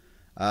lock.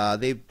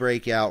 They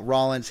break out.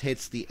 Rollins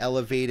hits the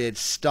elevated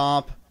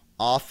stomp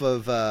off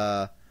of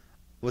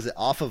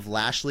off of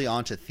Lashley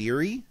onto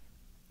Theory?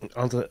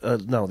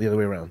 No, the other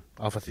way around.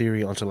 Off of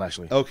Theory onto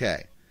Lashley.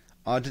 Okay.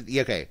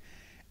 Okay.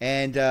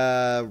 And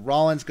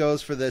Rollins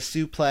goes for the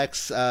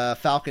suplex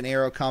Falcon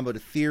Arrow combo to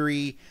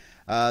Theory.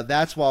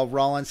 That's while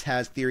Rollins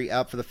has Theory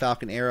up for the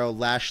Falcon Arrow.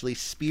 Lashley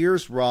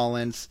spears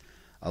Rollins,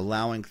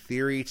 allowing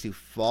Theory to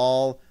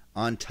fall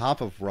on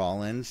top of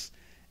Rollins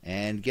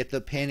and get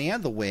the pin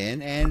and the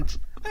win. And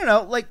I don't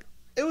know, like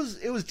it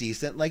was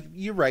decent. Like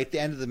you're right,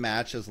 the end of the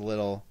match was a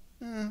little,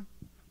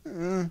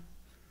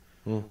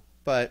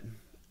 but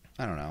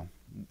I don't know.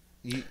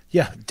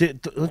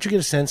 Don't you get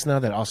a sense now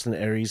that Austin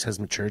Aries has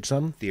matured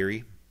some?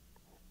 Theory.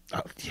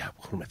 Yeah,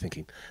 what am I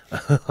thinking?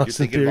 You're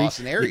thinking of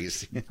Austin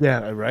Aries.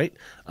 Yeah, right.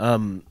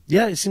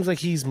 Yeah, it seems like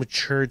he's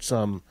matured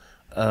some,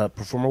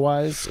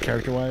 performer-wise,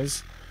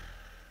 character-wise.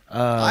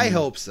 I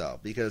hope so,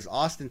 because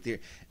Austin Theory,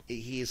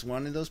 he's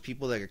one of those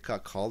people that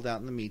got called out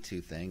in the Me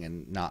Too thing,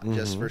 and not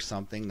just for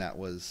something that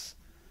was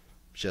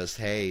just,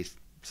 hey,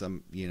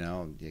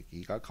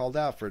 he got called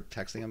out for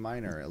texting a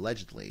minor,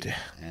 allegedly.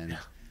 And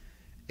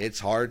it's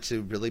hard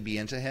to really be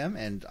into him,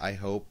 and I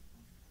hope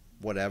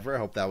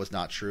that was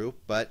not true,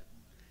 but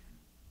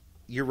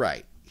you're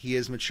right. He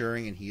is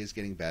maturing, and he is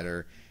getting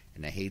better,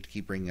 and I hate to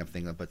keep bringing up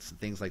things, but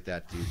things like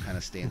that do kind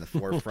of stay in the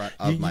forefront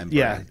of my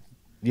brain.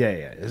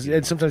 Yeah.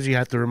 And sometimes you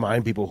have to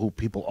remind people who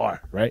people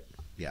are, right?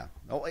 Yeah.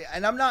 Oh,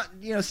 and I'm not,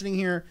 sitting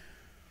here.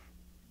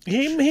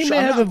 He may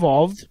have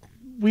evolved.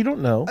 We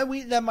don't know.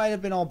 That might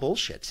have been all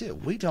bullshit too.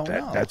 We don't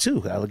know. That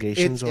too.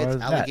 Allegations are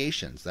it's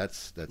allegations.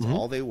 That's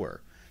all they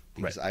were.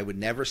 Because I would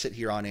never sit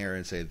here on air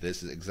and say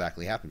this is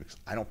exactly happened, because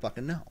I don't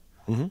fucking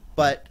know.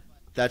 But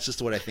that's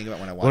just what I think about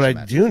when I watch. What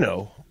I do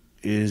know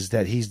is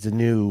that he's the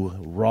new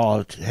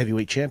Raw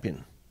Heavyweight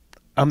Champion.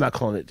 I'm not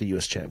calling it the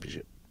U.S.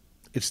 Championship.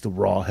 It's the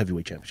Raw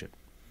Heavyweight Championship.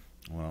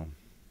 Well,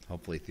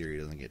 hopefully Theory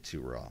doesn't get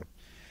too raw.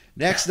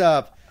 Next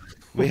up,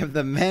 we have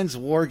the men's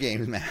War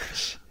Games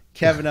match.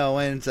 Kevin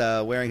Owens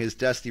wearing his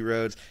Dusty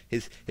Rhodes,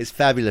 his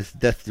fabulous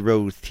Dusty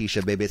Rhodes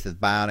t-shirt, baby. It says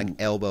Bionic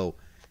Elbow.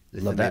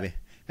 Love that. Baby.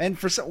 And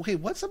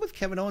what's up with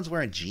Kevin Owens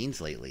wearing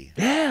jeans lately?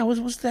 Yeah,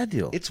 what's that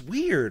deal? It's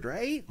weird,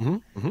 right? I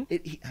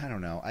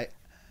don't know.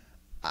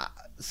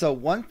 So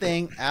one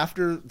thing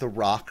after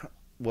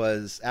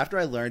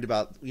I learned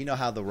about,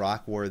 how The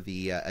Rock wore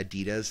the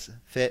Adidas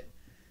fit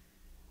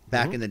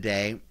back in the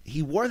day,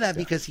 he wore that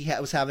because he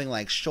was having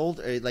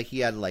he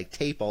had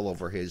tape all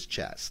over his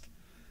chest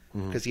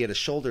because he had a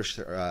shoulder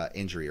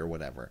injury or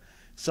whatever.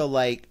 So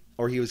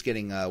or he was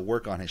getting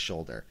work on his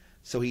shoulder.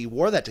 So he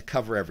wore that to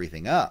cover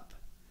everything up.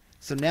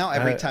 So now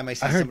every time I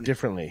see I heard somebody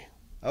differently.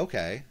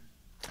 Okay.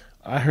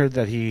 I heard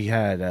that he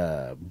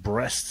had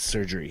breast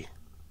surgery.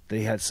 That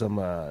he had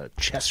some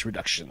chest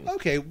reduction.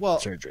 Okay, well,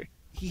 surgery.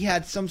 He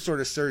had some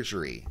sort of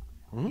surgery,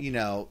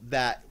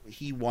 that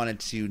he wanted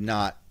to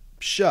not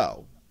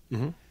show.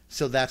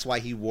 So that's why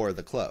he wore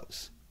the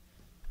clothes.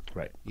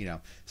 Right.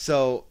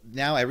 So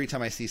now every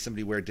time I see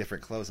somebody wear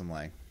different clothes, I'm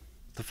like,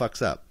 what the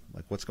fuck's up?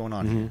 Like, what's going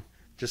on here?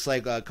 Just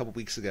like a couple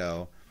weeks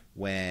ago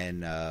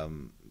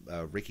when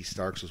Ricky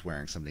Starks was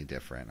wearing something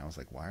different. I was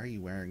like, why are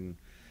you wearing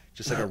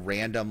just like a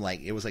random,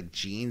 like, it was like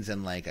jeans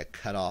and like a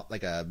cut off,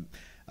 like a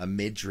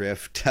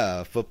midriff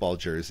football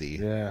jersey.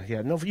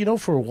 Yeah. No,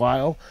 for a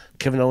while,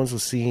 Kevin Owens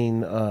was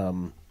seeing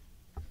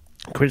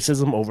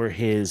criticism over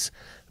his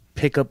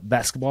pickup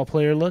basketball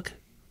player look,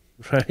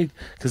 right?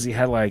 Because he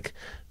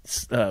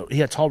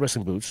had tall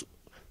wrestling boots,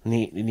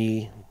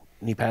 knee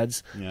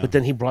pads, but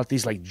then he brought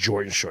these like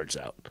Jordan shorts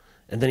out,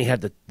 and then he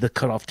had the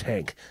cut off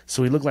tank,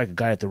 so he looked like a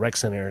guy at the rec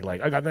center,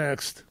 like, I got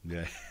next.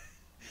 Yeah,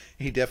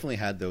 he definitely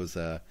had those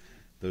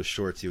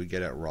shorts you would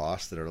get at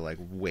Ross that are like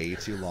way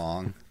too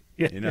long.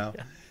 Yeah. You know,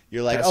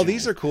 you're like, That's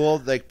these are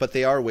cool, like, but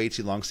they are way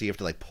too long, so you have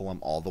to like pull them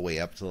all the way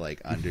up to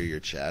like under your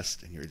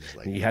chest, and you're just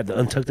like, You had to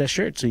untuck that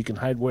shirt so you can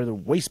hide where the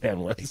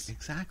waistband was.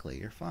 exactly,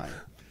 you're fine.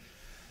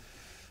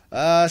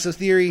 So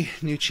Theory,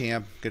 new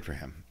champ, good for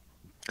him.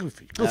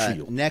 Good for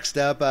you. Next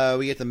up,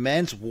 we get the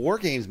men's War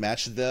Games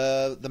match,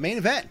 the main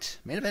event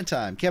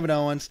time. Kevin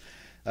Owens,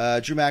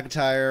 Drew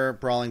McIntyre,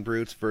 Brawling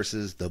Brutes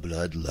versus the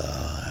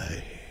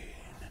Bloodline.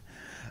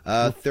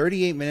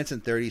 38 minutes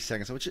and 30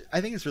 seconds, which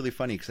I think is really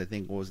funny because I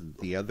think what was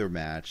the other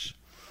match,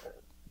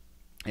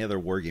 the other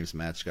War Games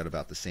match got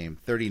about the same,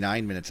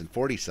 39 minutes and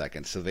 40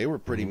 seconds. So they were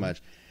pretty much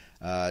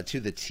to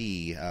the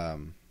T,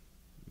 the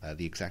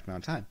exact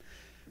amount of time.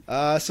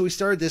 So we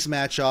started this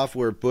match off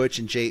where Butch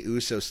and Jey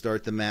Uso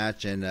start the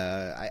match, and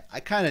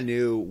I kind of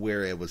knew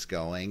where it was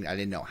going. I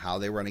didn't know how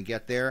they were going to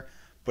get there,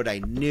 but I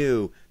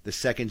knew the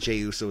second Jey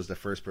Uso was the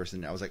first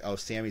person. I was like, oh,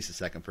 Sammy's the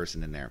second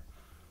person in there.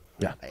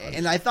 Yeah.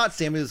 And I thought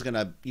Sammy was going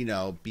to,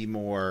 be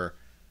more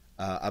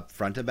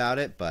upfront about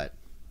it, but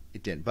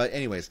it didn't. But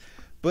anyways,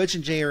 Butch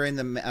and Jey are in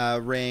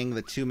the ring.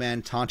 The two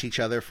men taunt each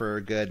other for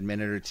a good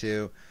minute or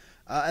two.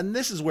 And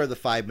this is where the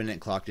 5-minute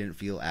clock didn't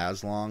feel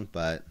as long,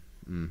 but...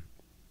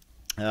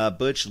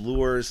 Butch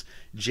lures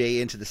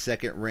Jey into the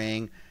second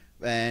ring,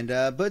 and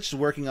Butch is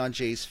working on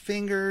Jey's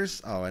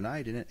fingers. Oh, and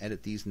I didn't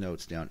edit these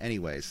notes down.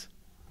 Anyways,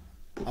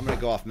 I'm going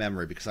to go off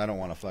memory because I don't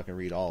want to fucking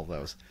read all of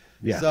those.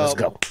 Yeah, so, let's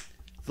go.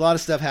 There's a lot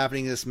of stuff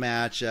happening in this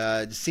match.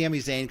 Sami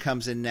Zayn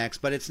comes in next,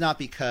 but it's not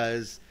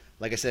because,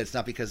 like I said, it's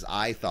not because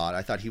I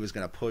thought he was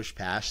going to push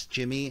past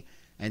Jimmy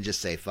and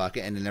just say fuck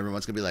it, and then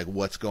everyone's going to be like,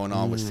 what's going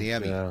on with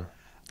Sami? Yeah.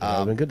 That would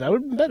have been good. That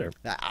would have been better.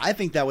 I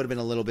think that would have been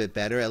a little bit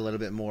better, a little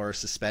bit more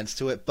suspense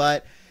to it.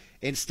 But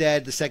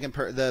instead,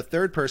 the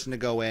third person to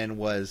go in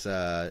was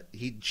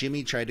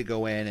Jimmy tried to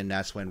go in, and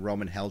that's when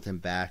Roman held him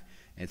back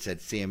and said,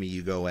 "Sami,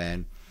 you go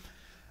in."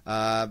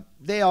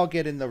 They all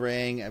get in the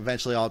ring.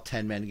 Eventually, all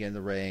 10 men get in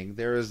the ring.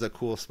 There is a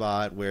cool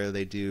spot where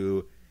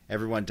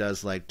everyone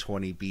does like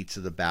 20 beats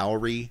of the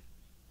Bowery.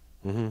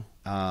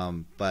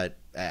 Mm-hmm. But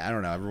I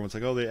don't know. Everyone's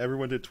like,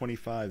 everyone did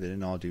 25. They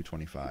didn't all do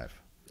 25.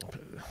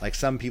 Like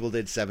some people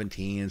did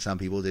 17, some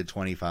people did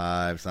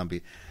 25,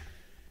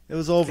 it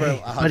was over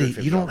 150. Buddy,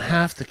 you don't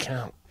have to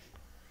count.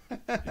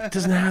 It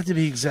doesn't have to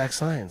be exact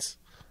science.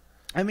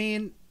 I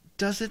mean,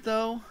 does it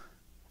though?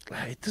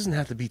 It doesn't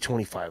have to be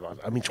 20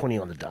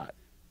 on the dot.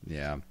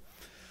 Yeah.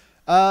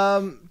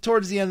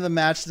 Towards the end of the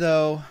match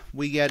though,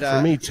 we get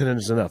for me 10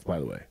 is enough, by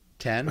the way.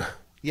 10?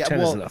 Yeah,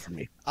 10 is enough for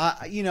me.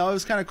 It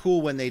was kind of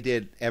cool when they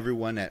did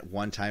everyone at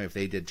one time. If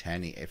they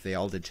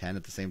all did 10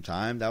 at the same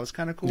time, that was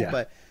kind of cool. Yeah.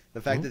 But the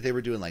fact that they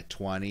were doing like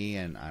 20,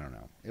 and I don't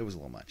know, it was a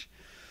little much.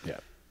 Yeah.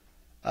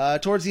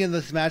 Towards the end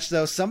of this match,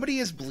 though, somebody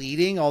is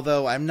bleeding,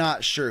 although I'm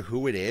not sure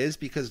who it is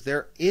because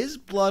there is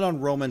blood on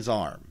Roman's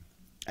arm.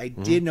 I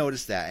did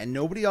notice that, and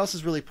nobody else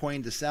is really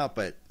pointing this out,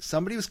 but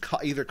somebody was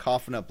either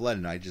coughing up blood,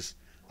 and I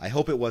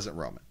hope it wasn't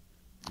Roman.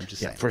 I'm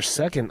just saying. For a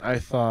second, I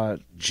thought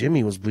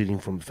Jimmy was bleeding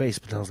from the face,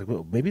 but then I was like,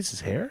 well, maybe it's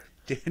his hair?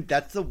 Dude,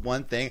 that's the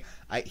one thing.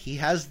 He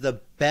has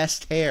the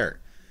best hair.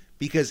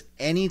 Because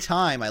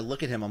anytime I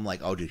look at him, I'm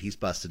like, oh, dude, he's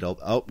busted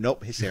open. Oh,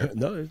 nope, his hair.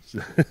 No,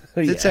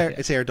 it's hair.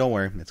 It's hair. Don't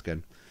worry. It's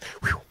good.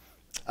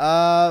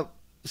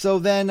 So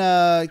then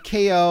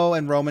KO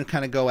and Roman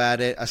kind of go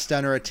at it. A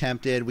stunner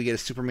attempted. We get a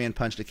Superman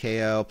punch to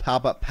KO.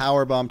 Pop-up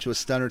powerbomb to a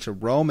stunner to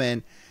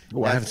Roman.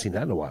 Oh, I haven't seen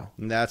that in a while.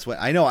 That's what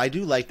I know. I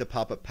do like the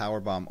pop-up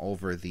powerbomb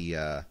over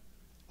the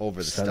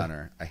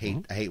stunner. I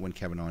hate when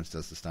Kevin Owens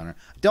does the stunner.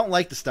 Don't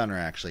like the stunner,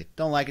 actually.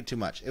 Don't like it too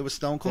much. It was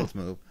Stone Cold's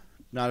move.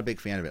 Not a big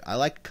fan of it. I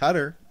like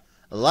cutter.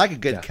 I like a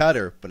good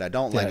cutter, but I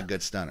don't like a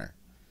good stunner.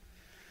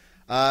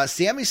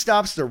 Sammy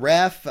stops the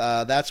ref.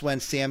 That's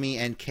when Sammy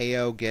and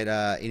KO get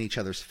in each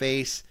other's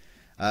face.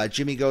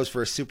 Jimmy goes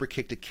for a super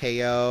kick to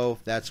KO.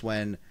 That's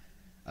when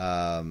he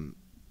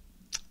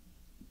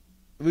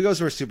goes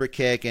for a super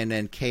kick, and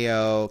then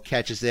KO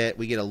catches it.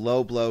 We get a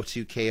low blow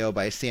to KO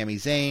by Sami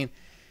Zayn.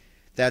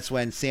 That's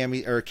when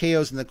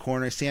KO's in the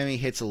corner. Sammy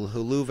hits a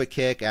Helluva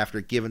kick after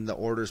given the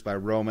orders by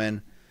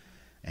Roman.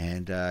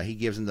 And he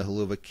gives him the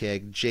Helluva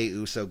kick. Jey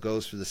Uso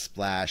goes for the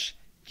splash,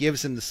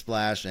 gives him the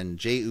splash, and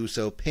Jey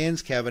Uso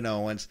pins Kevin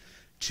Owens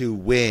to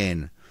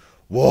win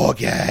War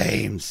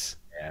Games.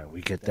 Yeah,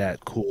 we get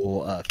that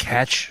cool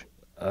catch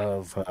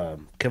of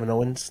Kevin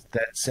Owens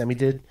that Sammy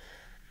did.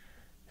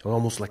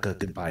 Almost like a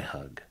goodbye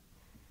hug.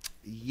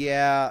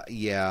 Yeah.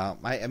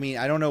 I mean,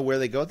 I don't know where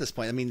they go at this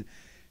point. I mean,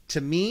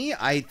 To me,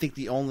 I think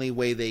the only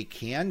way they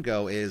can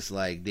go is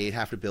like they'd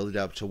have to build it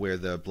up to where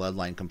the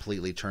bloodline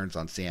completely turns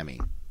on Sammy.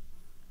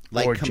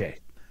 Like or Jay.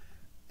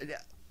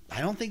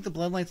 I don't think the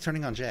bloodline's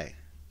turning on Jay.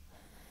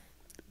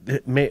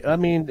 I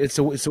mean, it's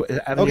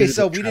okay.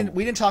 So we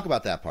didn't talk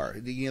about that part.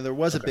 There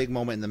was a big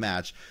moment in the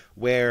match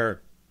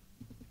where,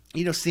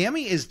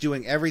 Sammy is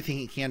doing everything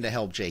he can to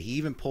help Jay. He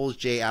even pulls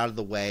Jay out of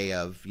the way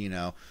of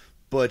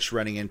Butch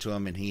running into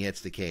him, and he hits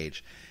the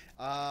cage.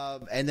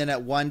 And then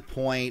at one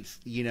point,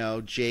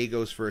 Jay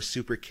goes for a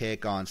super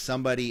kick on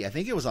somebody. I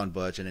think it was on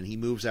Butch, and then he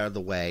moves out of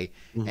the way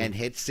and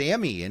hits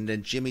Sammy. And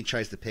then Jimmy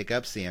tries to pick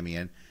up Sammy,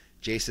 and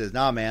Jay says,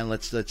 "Nah, man,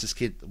 let's just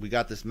we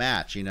got this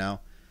match."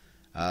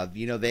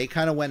 They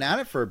kind of went at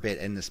it for a bit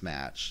in this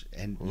match,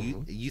 and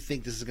you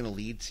think this is going to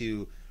lead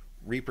to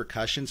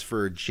repercussions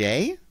for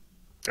Jay?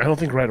 I don't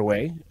think right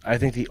away. I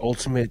think the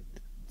ultimate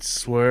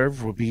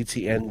swerve will be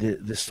to end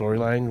the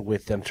storyline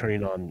with them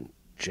turning on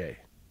Jay.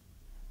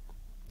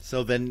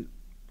 So then,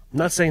 I'm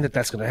not saying that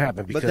that's going to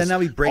happen, because but then now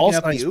we breaking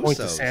up the Usos. Point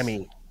to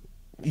Sammy,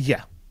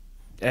 yeah,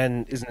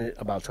 and isn't it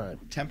about time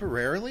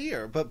temporarily?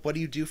 But what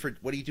do you do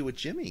with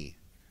Jimmy?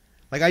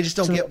 Like, I just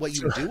don't get what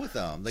you would do with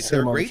them. Like,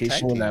 they're a great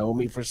tag team.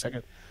 Naomi for a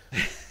second.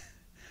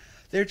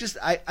 They're just,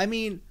 I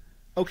mean,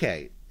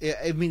 okay.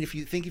 I mean, if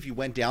you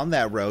went down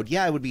that road,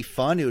 yeah, it would be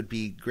fun. It would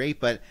be great,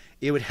 but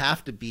it would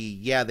have to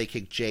be, they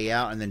kick Jay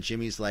out, and then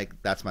Jimmy's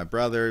like, that's my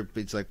brother.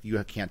 It's like,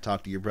 you can't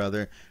talk to your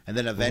brother. And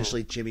then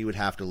eventually Jimmy would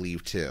have to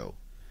leave too.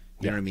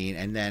 You know what I mean?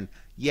 And then,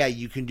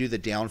 you can do the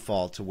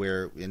downfall to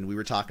where, and we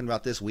were talking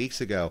about this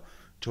weeks ago,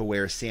 to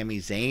where Sami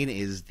Zayn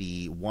is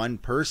the one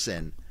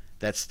person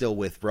that's still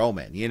with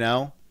Roman,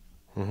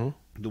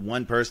 the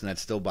one person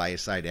that's still by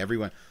his side.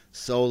 Everyone,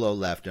 Solo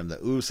left him, the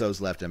Usos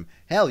left him.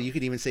 Hell, you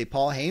could even say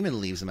Paul Heyman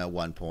leaves him at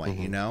one point,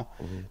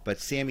 But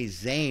Sami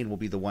Zayn will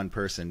be the one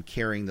person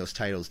carrying those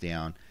titles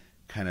down,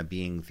 kind of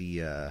being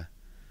the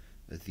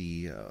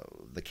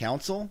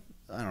council.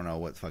 I don't know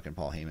what fucking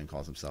Paul Heyman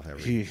calls himself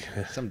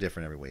something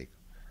different every week.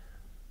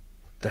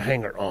 The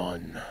hanger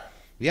on.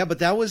 Yeah, but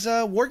that was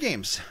War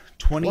Games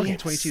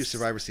 2022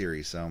 Survivor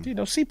Series. So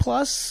C+.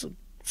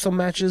 Some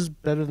matches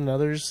better than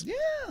others.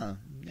 Yeah.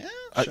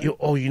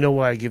 Sure. You know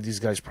why I give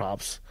these guys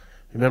props?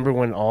 Remember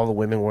when all the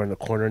women were in the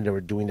corner and they were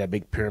doing that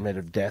big Pyramid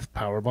of Death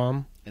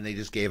powerbomb? And they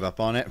just gave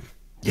up on it?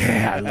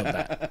 Yeah, I love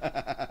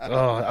that.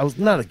 I was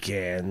not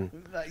again.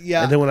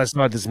 Yeah. And then when I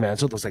saw it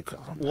dismantled, I was like,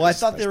 well, I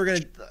thought they were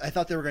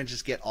gonna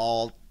just get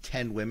all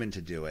 10 women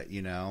to do it.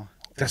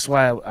 That's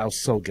why I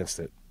was so against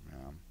it.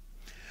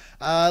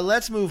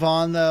 Let's move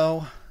on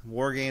though.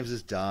 War Games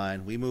is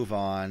done. We move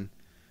on.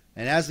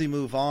 And as we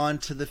move on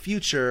to the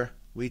future,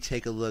 we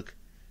take a look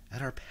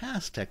at our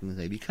past,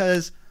 technically,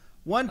 because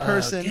one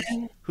person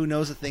who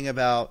knows a thing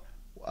about,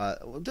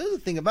 does a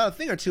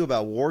thing or two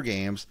about War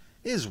Games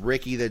is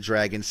Ricky the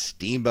Dragon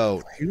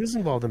Steamboat. He was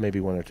involved in maybe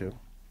one or two.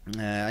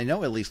 I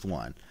know at least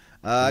one.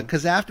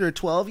 Because after a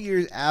 12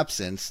 years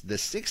absence, the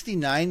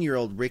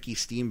 69-year-old Ricky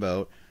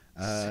Steamboat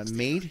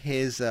made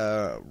his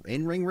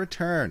in-ring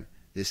return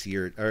this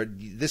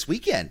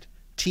weekend,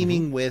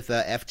 teaming with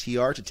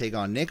FTR to take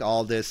on Nick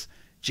Aldis,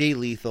 Jay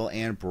Lethal,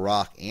 and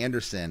Brock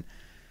Anderson.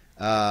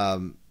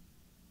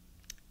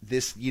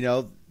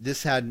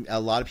 This had a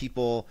lot of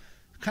people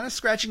kind of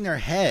scratching their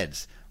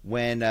heads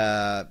when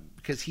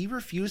because he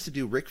refused to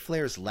do Ric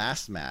Flair's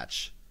last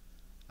match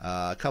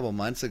a couple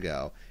months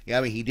ago. Yeah,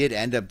 I mean, he did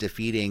end up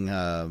defeating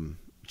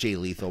Jay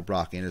Lethal,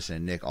 Brock Anderson,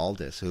 and Nick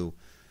Aldis, who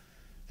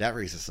that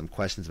raises some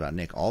questions about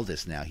Nick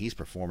Aldis now. He's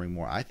performing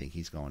more. I think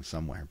he's going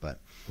somewhere, but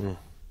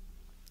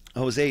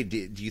Jose,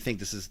 do you think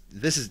this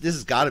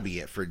has got to be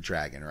it for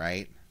Dragon,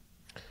 right?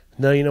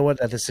 No, you know what?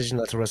 That decision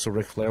not to wrestle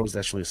Ric Flair was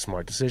actually a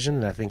smart decision,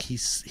 and I think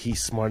he's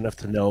smart enough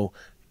to know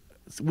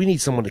we need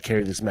someone to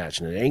carry this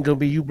match, and it ain't gonna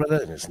be you,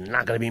 brother, and it's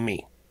not gonna be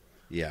me.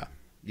 Yeah,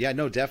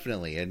 no,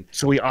 definitely. And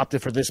so we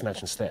opted for this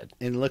match instead.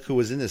 And look who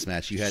was in this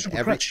match. You had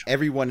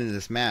everyone in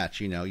this match.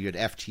 You had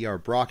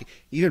FTR, Brock,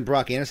 even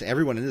Brock Anderson.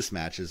 Everyone in this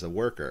match is a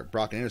worker.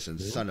 Brock Anderson,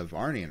 the son of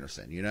Arn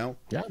Anderson.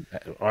 Yeah,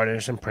 Arn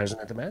Anderson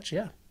present at the match.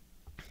 Yeah.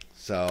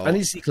 So I need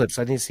to see clips.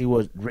 I need to see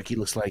what Ricky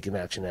looks like in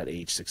action at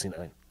age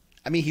 69.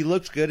 I mean, he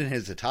looked good in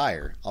his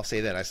attire. I'll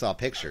say that. I saw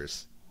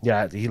pictures.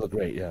 Yeah, he looked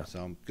great. Yeah.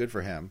 So good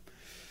for him.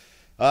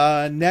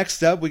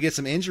 Next up, we get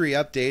some injury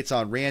updates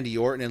on Randy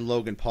Orton and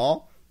Logan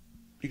Paul.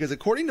 Because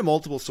according to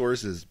multiple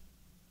sources,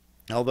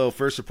 although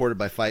first reported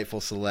by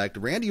Fightful Select,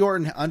 Randy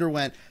Orton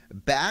underwent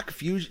back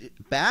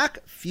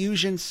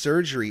fusion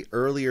surgery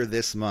earlier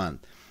this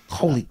month.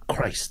 Holy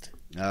Christ.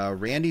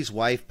 Randy's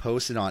wife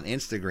posted on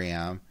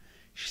Instagram,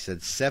 she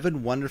said,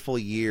 7 wonderful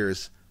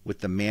years with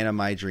the man of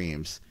my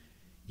dreams.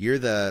 You're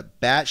the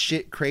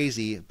batshit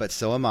crazy, but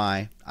so am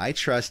I. I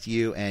trust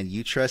you and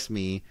you trust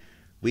me.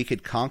 We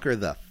could conquer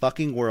the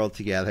fucking world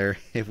together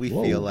if we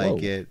feel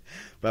like it.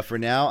 But for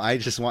now, I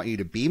just want you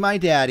to be my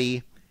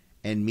daddy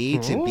and me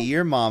to be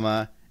your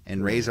mama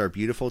and raise our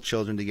beautiful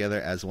children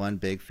together as one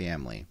big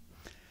family.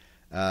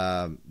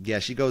 Yeah,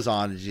 she goes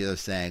on to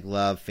saying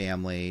love,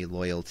 family,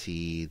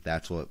 loyalty.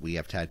 That's what we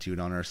have tattooed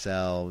on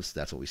ourselves.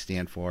 That's what we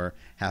stand for.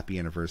 Happy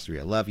anniversary.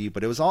 I love you.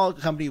 But it was all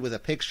accompanied with a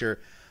picture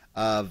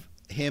of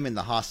him in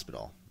the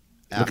hospital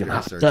after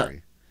his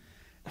surgery.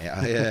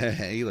 Yeah,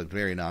 he looked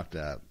very knocked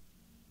up.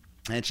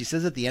 And she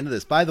says at the end of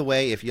this, by the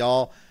way, if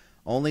y'all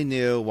only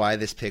knew why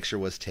this picture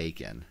was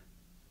taken.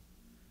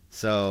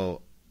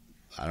 So,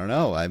 I don't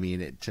know. I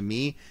mean, to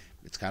me,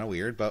 it's kind of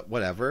weird, but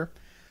whatever.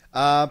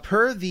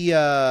 Per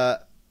the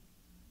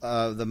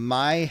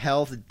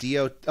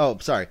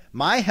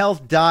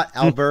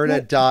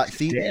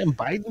myhealth.alberta.c. Damn,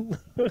 Biden.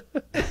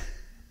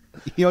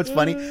 You know what's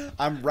funny?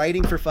 I'm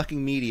writing for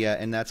fucking media,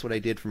 and that's what I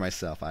did for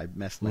myself. I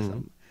messed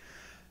myself.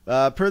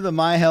 Per the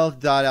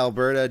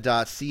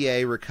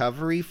myhealth.alberta.ca,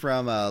 recovery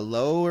from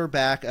lower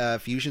back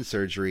fusion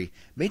surgery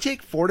may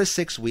take 4 to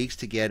 6 weeks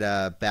to get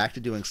back to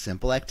doing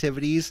simple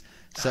activities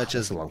such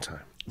as a long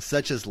time,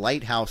 such as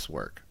light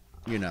housework.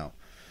 You know,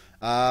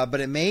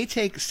 but it may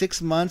take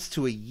 6 months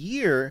to a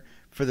year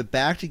for the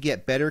back to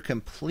get better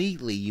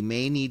completely. You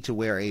may need to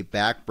wear a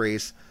back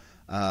brace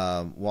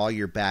while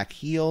your back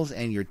heals,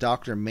 and your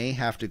doctor may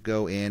have to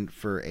go in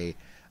for a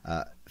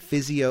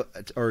physio,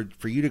 or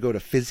for you to go to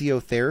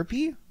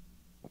physiotherapy.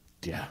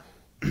 Yeah.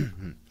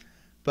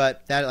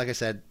 But that, like I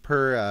said,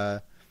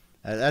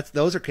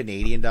 those are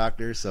Canadian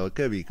doctors, so it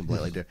could be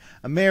completely different.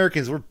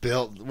 Americans, we're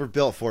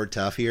built for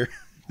tough here.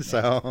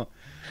 So,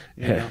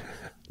 you know,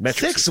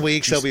 6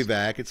 weeks he'll be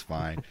back. It's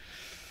fine.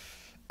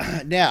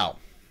 Now,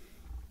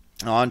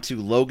 on to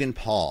Logan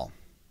Paul,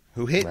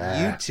 who hit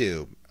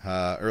YouTube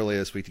earlier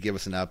this week to give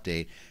us an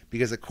update,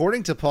 because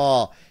according to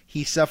Paul,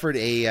 he suffered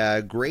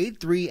a grade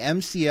 3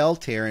 MCL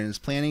tear and is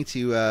planning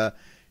to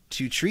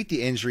treat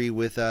the injury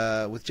with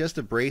just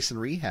a brace and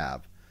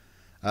rehab.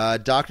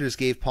 Doctors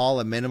gave Paul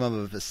a minimum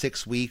of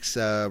 6 weeks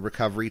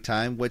recovery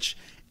time, which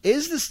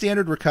is the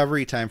standard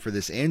recovery time for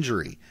this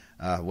injury,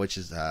 which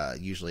is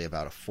usually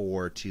about a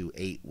 4 to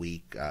 8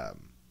 week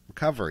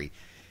recovery.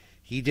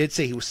 He did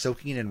say he was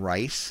soaking it in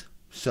rice,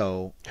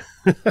 so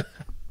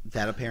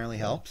that apparently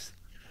helps.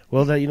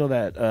 Well,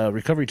 that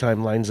recovery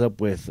time lines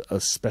up with a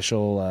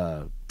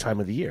special time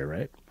of the year,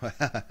 right?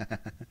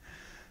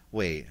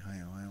 Wait,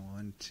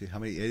 1, 2, how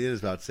many? It is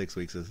about 6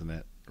 weeks, isn't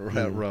it?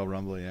 Royal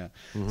Rumble, yeah.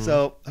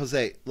 So,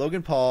 Jose,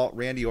 Logan Paul,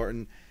 Randy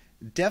Orton,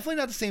 definitely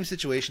not the same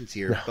situations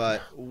here,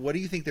 but what do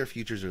you think their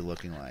futures are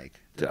looking like?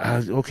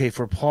 Okay,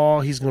 for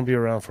Paul, he's going to be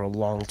around for a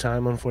long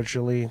time,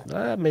 unfortunately.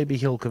 Maybe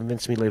he'll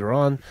convince me later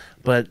on,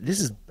 but this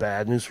is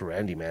bad news for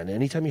Randy, man.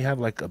 Anytime you have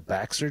like a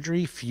back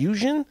surgery,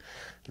 fusion,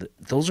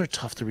 those are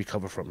tough to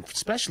recover from,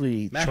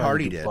 especially Matt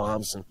Hardy did.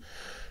 Bombs.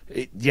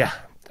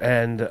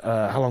 And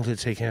how long did it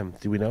take him?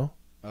 Do we know?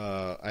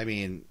 I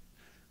mean,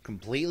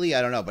 completely,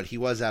 I don't know, but he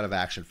was out of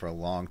action for a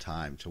long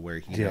time to where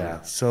he.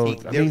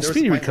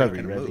 Speedy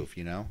recovery, right? Move,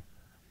 you know.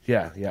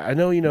 Yeah. I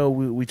know.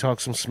 We talk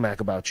some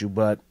smack about you,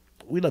 but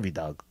we love you,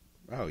 dog.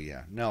 Oh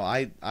yeah, no,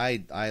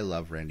 I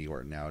love Randy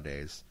Orton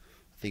nowadays.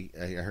 I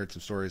heard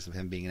some stories of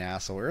him being an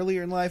asshole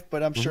earlier in life,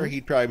 but I'm sure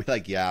he'd probably be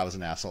like, "Yeah, I was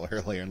an asshole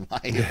earlier in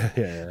life."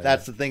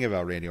 That's the thing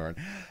about Randy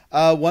Orton.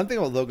 One thing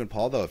about Logan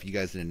Paul, though, if you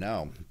guys didn't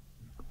know,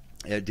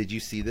 did you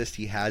see this?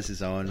 He has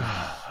his own.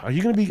 Are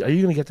you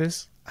gonna get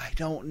this? I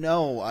don't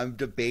know. I'm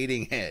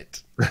debating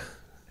it.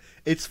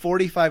 It's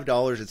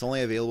 $45. It's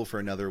only available for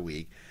another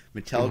week.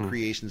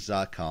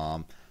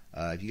 MattelCreations.com.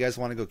 If you guys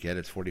want to go get it,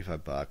 it's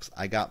 $45.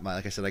 I got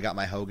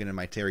my Hogan and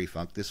my Terry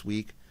Funk this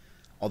week.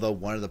 Although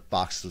one of the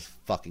boxes was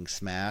fucking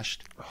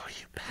smashed. Oh,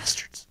 you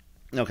bastards!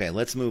 Okay,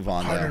 let's move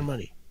on. Hard-earned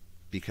money.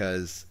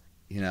 Because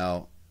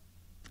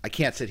I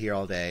can't sit here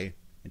all day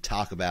and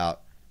talk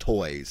about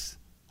toys.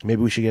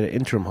 Maybe we should get an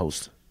interim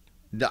host.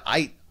 No,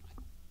 I'm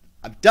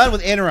done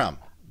with interim.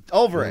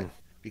 Over it,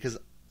 because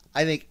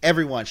I think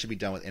everyone should be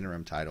done with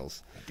interim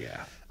titles.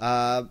 Yeah.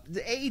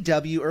 The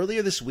AEW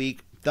earlier this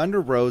week,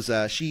 Thunder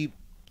Rosa, she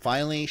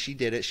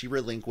did it. She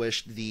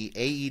relinquished the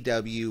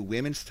AEW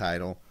women's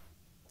title.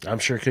 I'm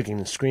sure kicking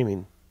and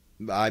screaming.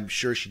 I'm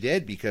sure she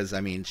did, because I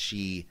mean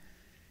she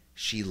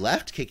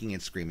left kicking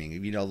and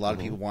screaming. A lot of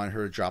people wanted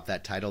her to drop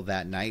that title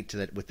that night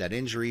with that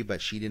injury, but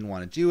she didn't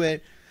want to do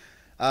it.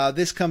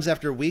 This comes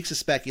after weeks of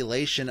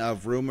speculation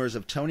of rumors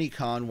of Tony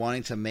Khan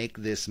wanting to make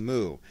this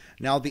move.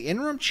 Now, the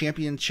interim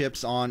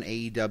championships on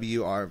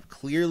AEW are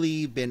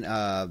clearly been,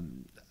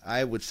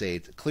 I would say,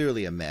 it's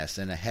clearly a mess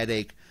and a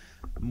headache.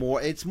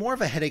 It's more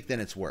of a headache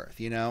than it's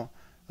worth.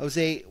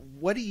 Jose,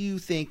 what do you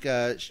think?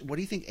 What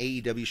do you think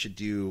AEW should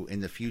do in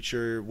the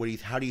future?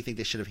 How do you think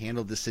they should have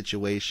handled this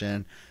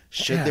situation?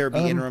 Should there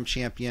be interim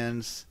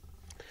champions?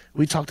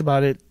 We talked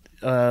about it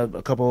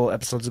a couple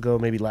episodes ago,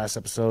 maybe last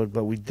episode,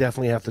 but we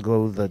definitely have to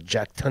go the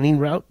Jack Tunney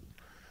route.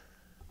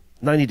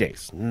 90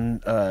 days.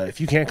 If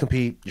you can't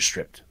compete, you're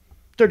stripped.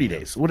 30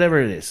 days,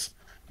 whatever it is.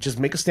 Just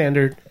make a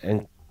standard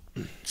and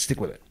stick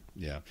with it.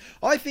 Yeah.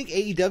 Well, I think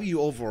AEW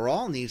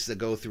overall needs to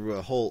go through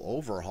a whole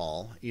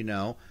overhaul,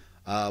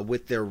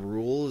 with their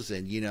rules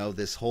and,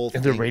 this whole thing.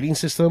 And their rating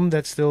system,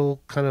 that's still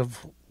kind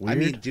of weird. I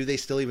mean, do they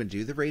still even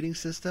do the rating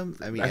system?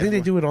 I think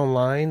they do it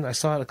online. I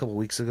saw it a couple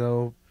weeks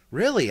ago.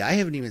 Really? I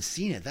haven't even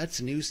seen it.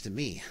 That's news to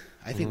me.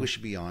 I think we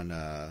should be on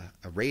a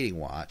rating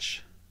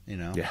watch,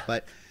 Yeah.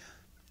 But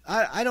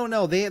I don't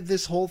know. They have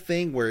this whole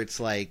thing where it's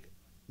like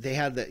they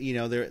had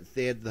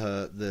they had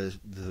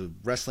the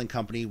wrestling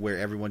company where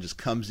everyone just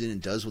comes in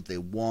and does what they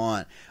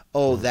want.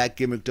 Oh, that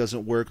gimmick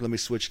doesn't work. Let me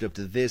switch it up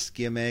to this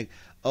gimmick.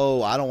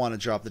 Oh, I don't want to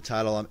drop the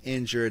title. I'm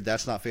injured.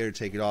 That's not fair to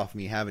take it off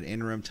me. Have an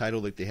interim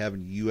title like they have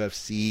in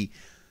UFC.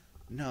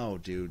 No,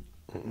 dude.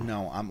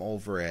 No, I'm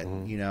over it.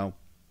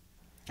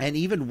 And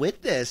even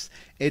with this,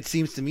 it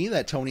seems to me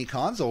that Tony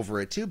Khan's over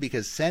it too,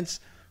 because since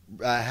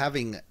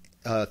having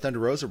Thunder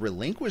Rosa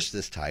relinquish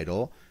this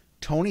title,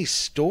 Tony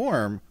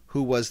Storm,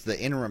 who was the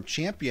interim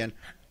champion,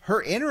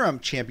 her interim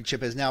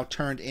championship has now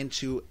turned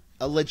into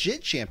a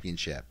legit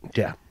championship.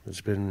 Yeah,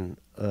 it's been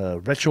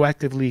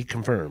retroactively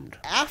confirmed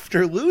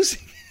After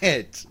losing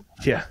it.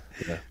 Yeah.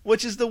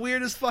 Which is the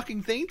weirdest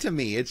fucking thing to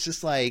me. It's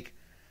just like,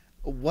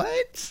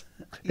 what?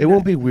 It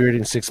won't be weird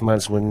in 6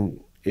 months when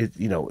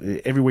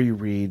everywhere you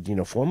read,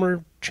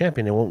 former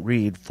champion, it won't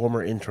read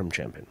former interim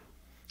champion.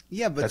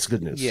 Yeah, but that's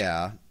good news.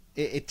 Yeah,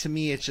 it to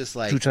me, it's just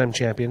like 2-time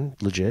champion,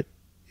 legit.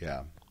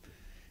 Yeah,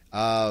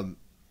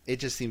 it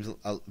just seems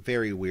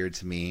very weird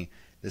to me.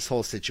 This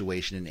whole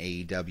situation in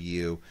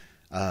AEW.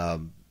 I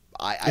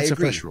agree. A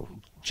fresh rule.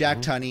 Jack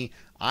Tunney,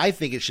 I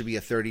think it should be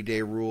a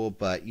 30-day rule,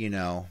 but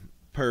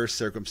per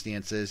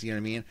circumstances, you know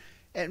what I mean.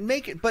 And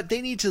make it, but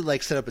they need to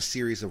set up a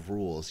series of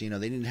rules. They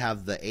need to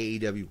have the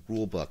AEW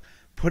rule book.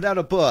 Put out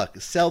a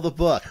book, sell the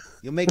book.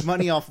 You'll make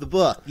money off the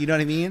book. You know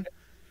what I mean?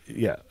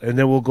 Yeah, and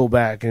then we'll go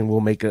back and we'll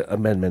make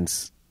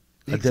amendments.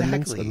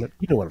 Exactly.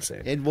 You know what I'm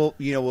saying? And we'll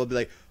be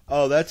like,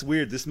 oh, that's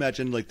weird. This match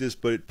ended like this,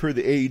 but per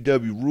the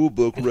AEW rule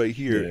book right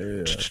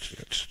here,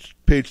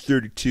 page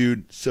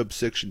 32,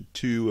 subsection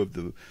 2 of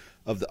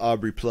the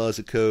Aubrey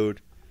Plaza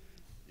code.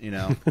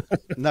 No,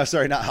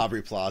 sorry, not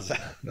Aubrey Plaza.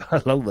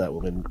 I love that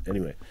woman.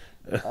 Anyway,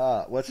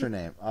 what's her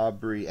name?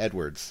 Aubrey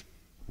Edwards.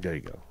 There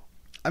you go.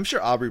 I'm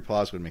sure Aubrey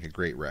Plaza would make a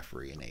great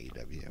referee in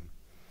AEW.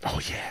 Oh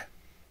yeah,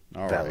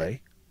 all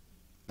Ballet.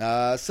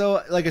 Right.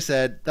 So like I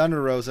said,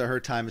 Thunder Rosa, her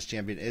time as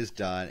champion is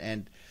done,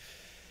 and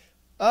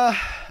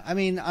I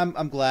mean,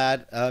 I'm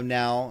glad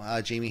now.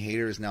 Jamie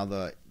Hayter is now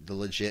the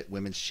legit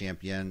women's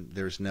champion.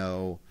 There's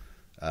no,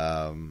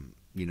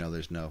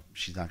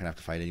 she's not gonna have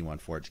to fight anyone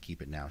for it to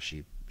keep it now.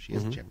 She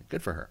is the champion.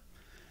 Good for her.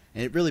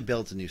 And it really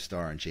builds a new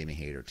star on Jamie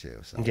Hayter, too.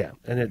 So. Yeah,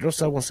 and if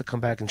Rosa wants to come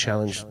back and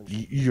challenge,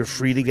 you're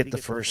free to get the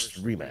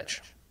first rematch.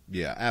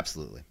 Yeah,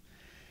 absolutely.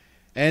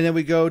 And then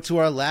we go to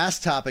our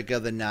last topic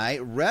of the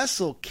night,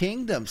 Wrestle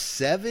Kingdom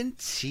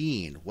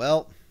 17.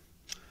 Well,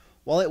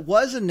 while it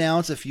was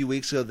announced a few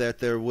weeks ago that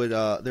there would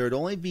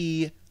only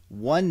be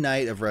one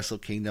night of Wrestle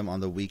Kingdom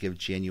on the week of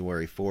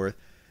January 4th,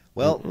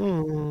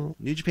 well,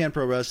 New Japan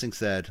Pro Wrestling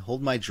said,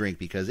 hold my drink,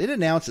 because it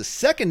announced a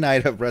second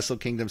night of Wrestle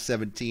Kingdom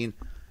 17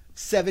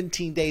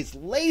 days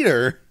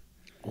later.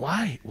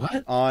 Why?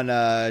 What? On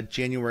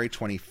January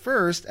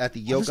 21st at the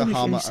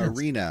Yokohama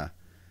Arena.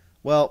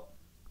 Well,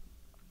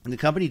 the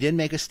company did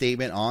make a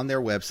statement on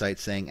their website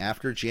saying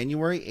after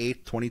January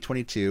 8th,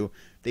 2022,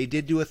 they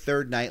did do a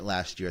third night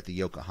last year at the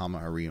Yokohama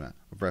Arena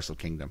of Wrestle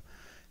Kingdom.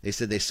 They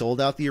said they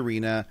sold out the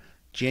arena.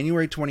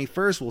 January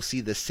 21st will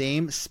see the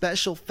same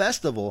special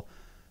festival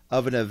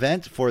of an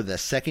event for the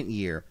second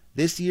year.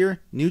 This year,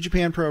 New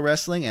Japan Pro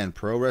Wrestling and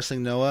Pro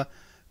Wrestling Noah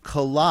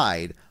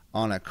collide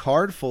on a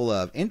card full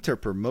of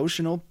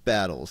interpromotional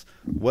battles.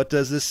 What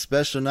does this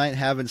special night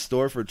have in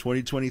store for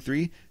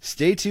 2023?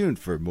 Stay tuned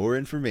for more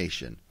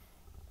information.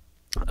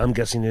 I'm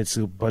guessing it's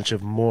a bunch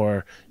of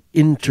more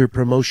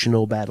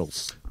interpromotional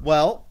battles.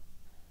 Well,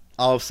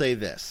 I'll say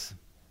this.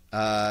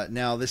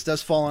 Now, this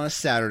does fall on a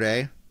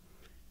Saturday,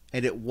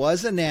 and it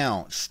was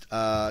announced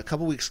a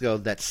couple weeks ago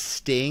that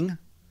Sting,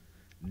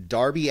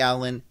 Darby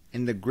Allin,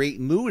 and the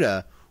Great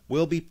Muta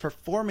will be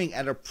performing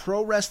at a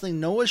Pro Wrestling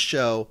Noah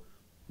show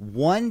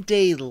one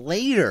day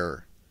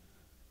later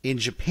in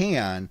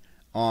Japan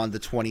on the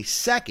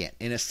 22nd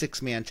in a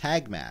 6-man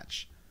tag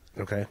match.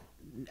 Okay.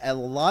 A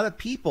lot of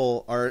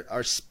people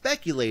are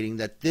speculating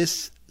that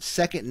this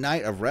second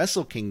night of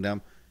Wrestle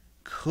Kingdom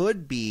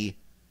could be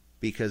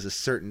because a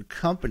certain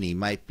company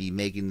might be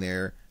making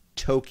their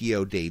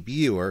Tokyo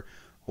debut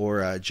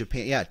or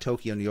Japan,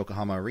 Tokyo and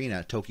Yokohama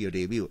Arena, Tokyo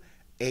debut.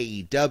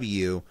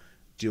 AEW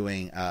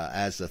doing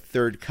as a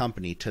third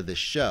company to the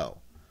show.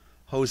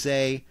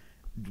 Jose,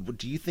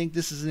 do you think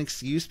this is an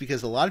excuse?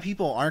 Because a lot of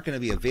people aren't going to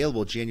be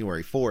available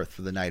January 4th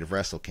for the night of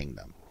Wrestle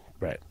Kingdom.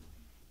 Right.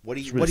 What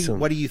do you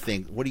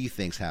think? What do you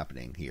think's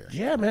happening here?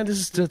 Yeah, man, this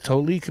is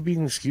totally could be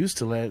an excuse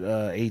to let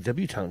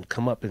AEW Town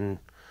come up and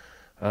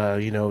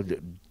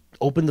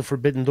open the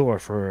forbidden door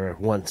for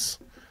once.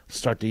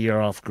 Start the year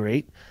off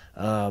great.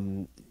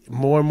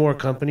 More and more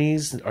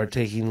companies are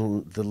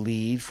taking the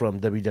lead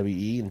from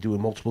WWE and doing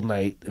multiple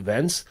night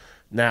events.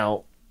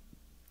 Now,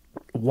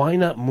 why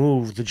not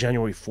move the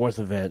January 4th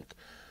event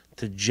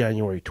to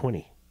January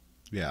 20?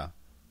 Yeah.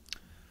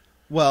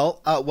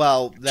 Well,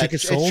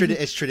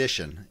 it's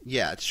tradition.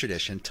 Yeah, it's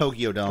tradition.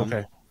 Tokyo Dome.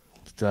 Okay.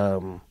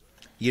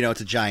 You know,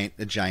 it's a giant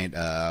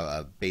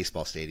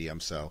baseball stadium,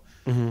 so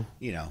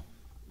you know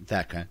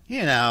that kind.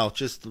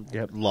 Just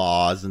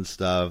laws and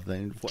stuff.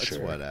 Then it's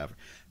whatever.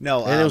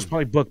 No, and it was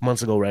probably booked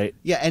months ago, right?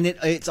 Yeah, and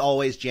it's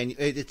always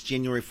it's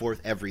January 4th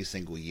every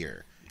single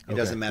year. It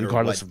doesn't matter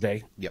regardless of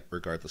day. Yep,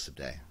 regardless of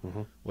day,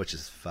 which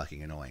is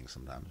fucking annoying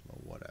sometimes.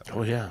 But whatever.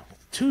 Oh yeah,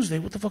 Tuesday.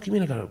 What the fuck you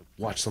mean? I gotta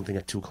watch something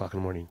at 2:00 in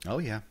the morning? Oh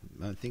yeah,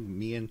 I think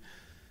me and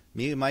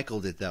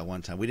Michael did that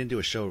one time. We didn't do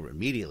a show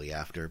immediately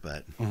after,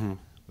 but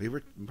we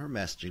were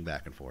messaging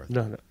back and forth.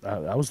 No,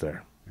 I was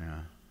there. Yeah.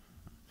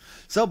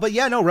 So, but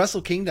yeah, no,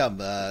 Wrestle Kingdom,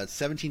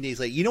 17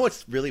 days late. You know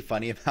what's really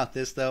funny about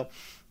this though?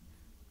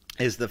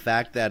 Is the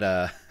fact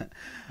that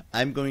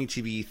I'm going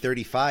to be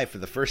 35 for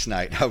the first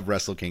night of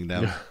Wrestle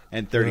Kingdom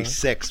and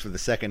 36 for the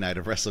second night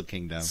of Wrestle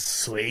Kingdom.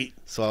 Sweet.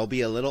 So I'll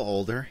be a little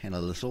older and a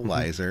little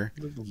wiser.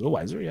 A little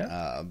wiser,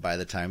 yeah. By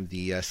the time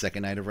the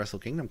second night of Wrestle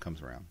Kingdom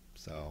comes around.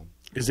 So,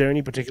 is there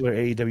any particular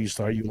AEW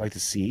star you would like to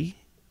see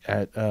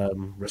at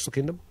Wrestle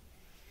Kingdom?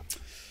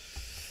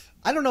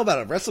 I don't know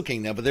about a Wrestle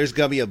Kingdom, but there's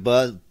going to be a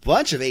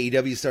bunch of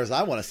AEW stars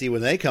I want to see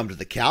when they come to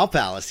the Cow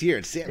Palace here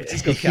in San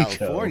Francisco,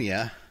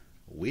 California.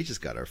 We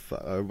just got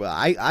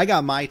I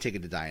got my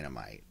ticket to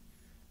Dynamite,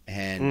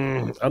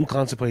 and I'm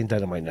contemplating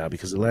Dynamite now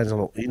because it lands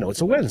on it's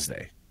a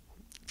Wednesday.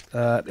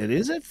 It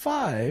is at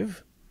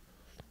 5.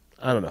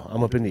 I don't know.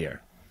 I'm up in the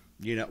air.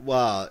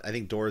 Well, I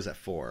think doors at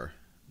 4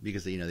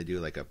 because they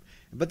do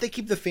but they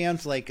keep the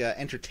fans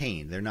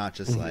entertained. They're not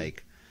just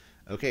like,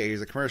 okay,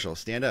 here's a commercial.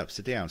 Stand up,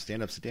 sit down.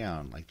 Stand up, sit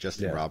down. Like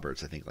Justin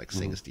Roberts, I think,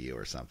 sings to you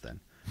or something.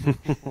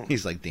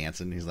 He's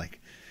dancing. He's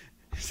like,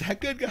 is that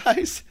good,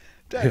 guys?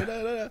 Da, da,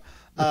 da,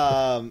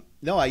 da.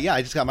 No,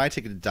 I just got my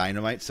ticket to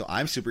Dynamite, so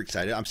I'm super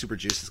excited. I'm super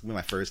juiced. It's gonna be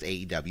my first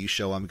AEW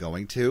show I'm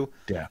going to.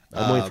 Yeah,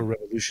 I'm waiting for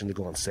Revolution to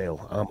go on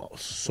sale. I'm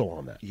so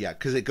on that. Yeah,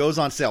 because it goes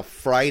on sale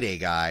Friday,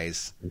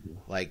 guys.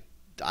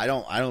 I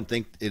don't even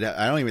think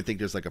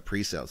there's a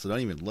pre-sale, so don't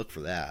even look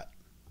for that.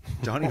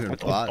 Don't even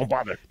bother. Don't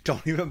bother.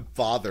 Don't even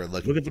bother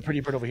looking. Look at the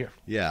pretty bird over here.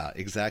 Yeah,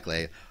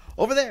 exactly.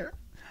 Over there.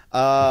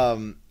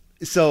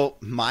 So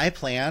my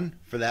plan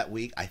for that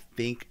week, I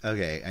think.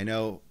 Okay, I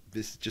know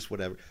this is just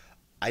whatever.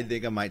 I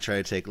think I might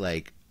try to take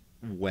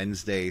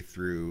Wednesday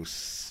through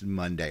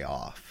Monday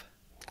off.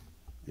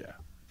 Yeah.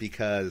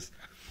 Because,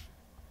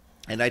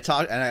 and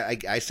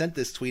I sent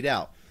this tweet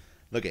out.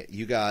 Look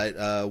you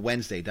got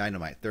Wednesday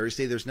Dynamite.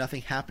 Thursday there's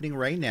nothing happening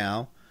right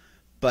now,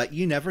 but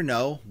you never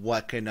know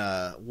what can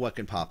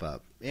pop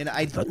up. And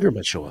Thunder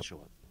might show up.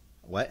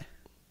 What?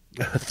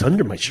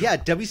 Thunder might show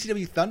up. Yeah,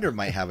 WCW Thunder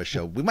might have a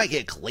show. We might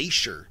get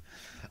Glacier.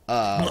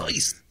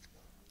 Nice.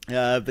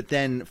 But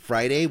then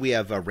Friday we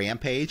have a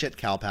Rampage at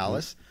Cal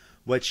Palace,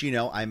 which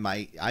I'm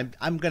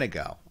gonna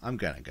go. I'm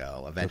gonna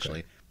go eventually.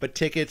 Okay. But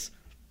tickets,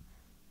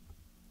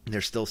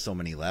 there's still so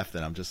many left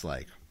that I'm just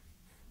like,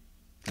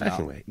 I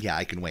can wait. Yeah,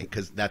 I can wait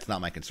because that's not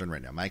my concern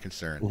right now. My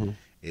concern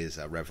is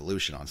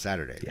Revolution on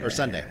Saturday or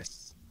Sunday.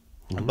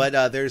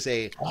 But there's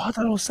a. Oh, I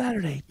thought it was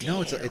Saturday. Damn.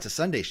 No, it's a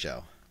Sunday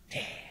show.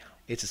 Damn.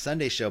 It's a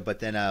Sunday show, but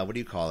then what do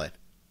you call it?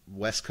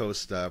 West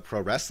Coast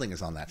Pro Wrestling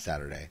is on that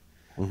Saturday.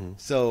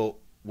 So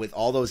with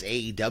all those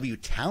AEW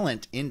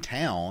talent in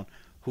town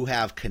who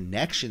have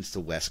connections to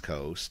West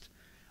Coast,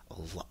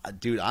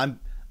 dude, I'm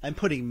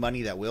putting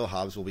money that Will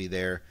Hobbs will be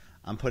there.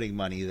 I'm putting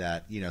money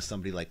that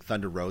somebody like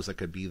Thunder Rosa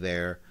could be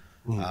there.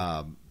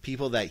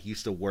 People that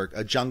used to work,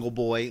 a Jungle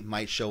Boy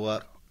might show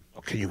up.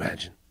 Oh, can you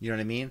imagine? You know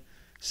what I mean?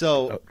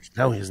 So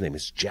now his name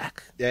is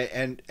Jack.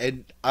 And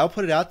I'll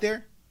put it out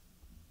there.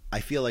 I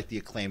feel like the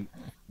Acclaim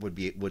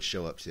would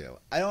show up too.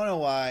 I don't know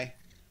why.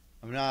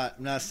 I'm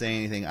not saying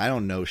anything. I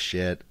don't know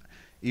shit.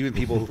 Even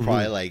people who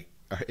probably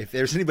if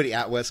there's anybody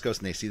at West Coast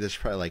and they see this,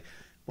 probably like,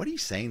 what are you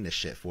saying this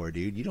shit for,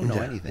 dude? You don't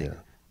know anything. Yeah.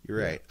 You're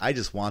right. I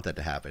just want that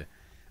to happen.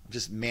 I'm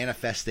just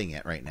manifesting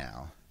it right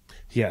now.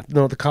 Yeah.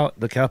 No, the Cow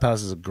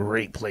Palace is a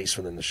great place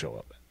for them to show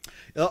up.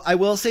 I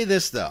will say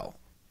this though,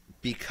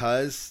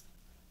 because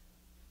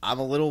I'm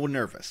a little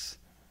nervous.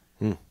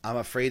 I'm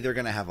afraid they're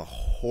going to have a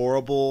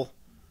horrible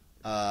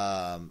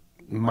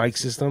mic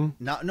system.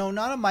 Not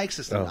a mic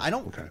system. Oh, I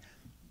don't. Okay.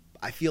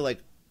 I feel like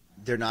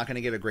they're not going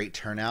to get a great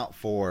turnout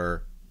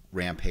for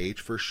Rampage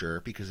for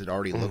sure because it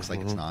already looks like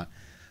it's not.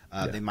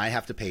 They might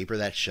have to paper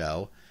that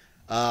show.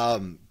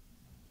 In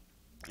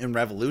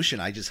Revolution,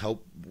 I just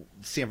hope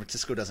San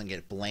Francisco doesn't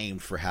get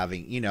blamed for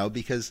having,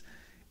 because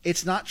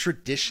it's not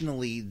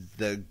traditionally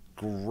the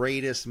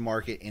greatest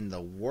market in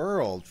the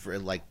world for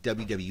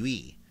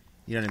WWE.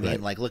 You know what I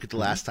mean? Right. Look at the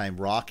last time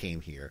Raw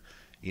came here.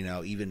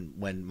 Even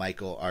when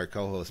our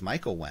co-host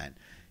Michael went,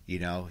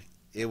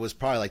 it was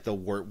probably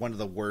one of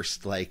the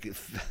worst,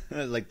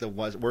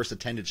 the worst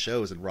attended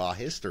shows in Raw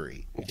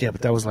history. Yeah,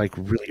 but that was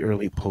really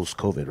early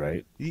post-COVID,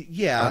 right?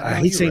 Yeah, I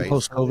hate saying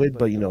post-COVID,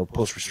 but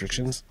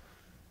post-restrictions.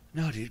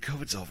 No, dude,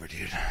 COVID's over,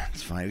 dude.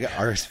 It's fine. We got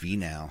RSV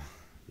now.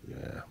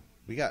 Yeah,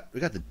 we got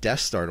the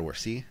Death Star to work.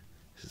 See,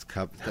 it's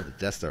got the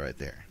Death Star right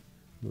there.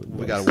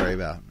 We got to worry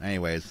about.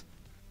 Anyways,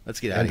 let's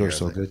get out of here. Andor's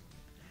so good.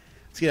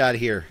 Let's get out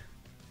of here.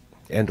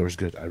 Andor's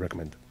good. I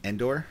recommend.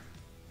 Andor.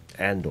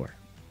 Andor.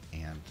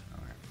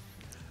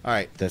 All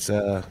right. That's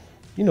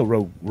You know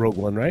Rogue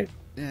One, right?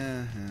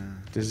 Yeah.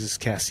 This is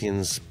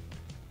Cassian's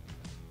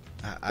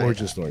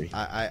origin story.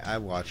 I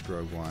watched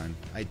Rogue One.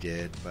 I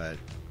did, but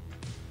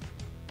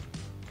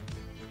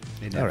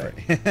it All never.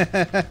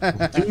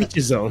 right. To each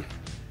his own.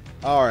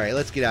 All right,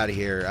 let's get out of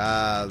here.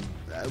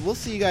 We'll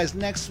see you guys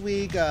next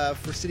week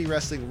for City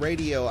Wrestling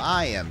Radio.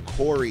 I am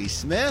Corey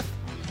Smith.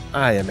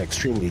 I am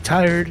extremely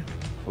tired.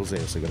 Jose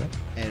Segura.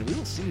 And we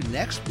will see you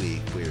next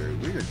week where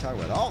we're going to talk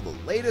about all the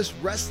latest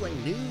wrestling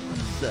news,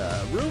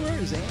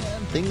 rumors,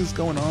 and things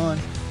going on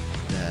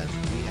that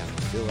we have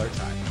to fill our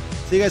time.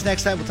 See you guys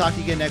next time. We'll talk to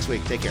you again next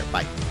week. Take care.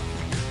 Bye.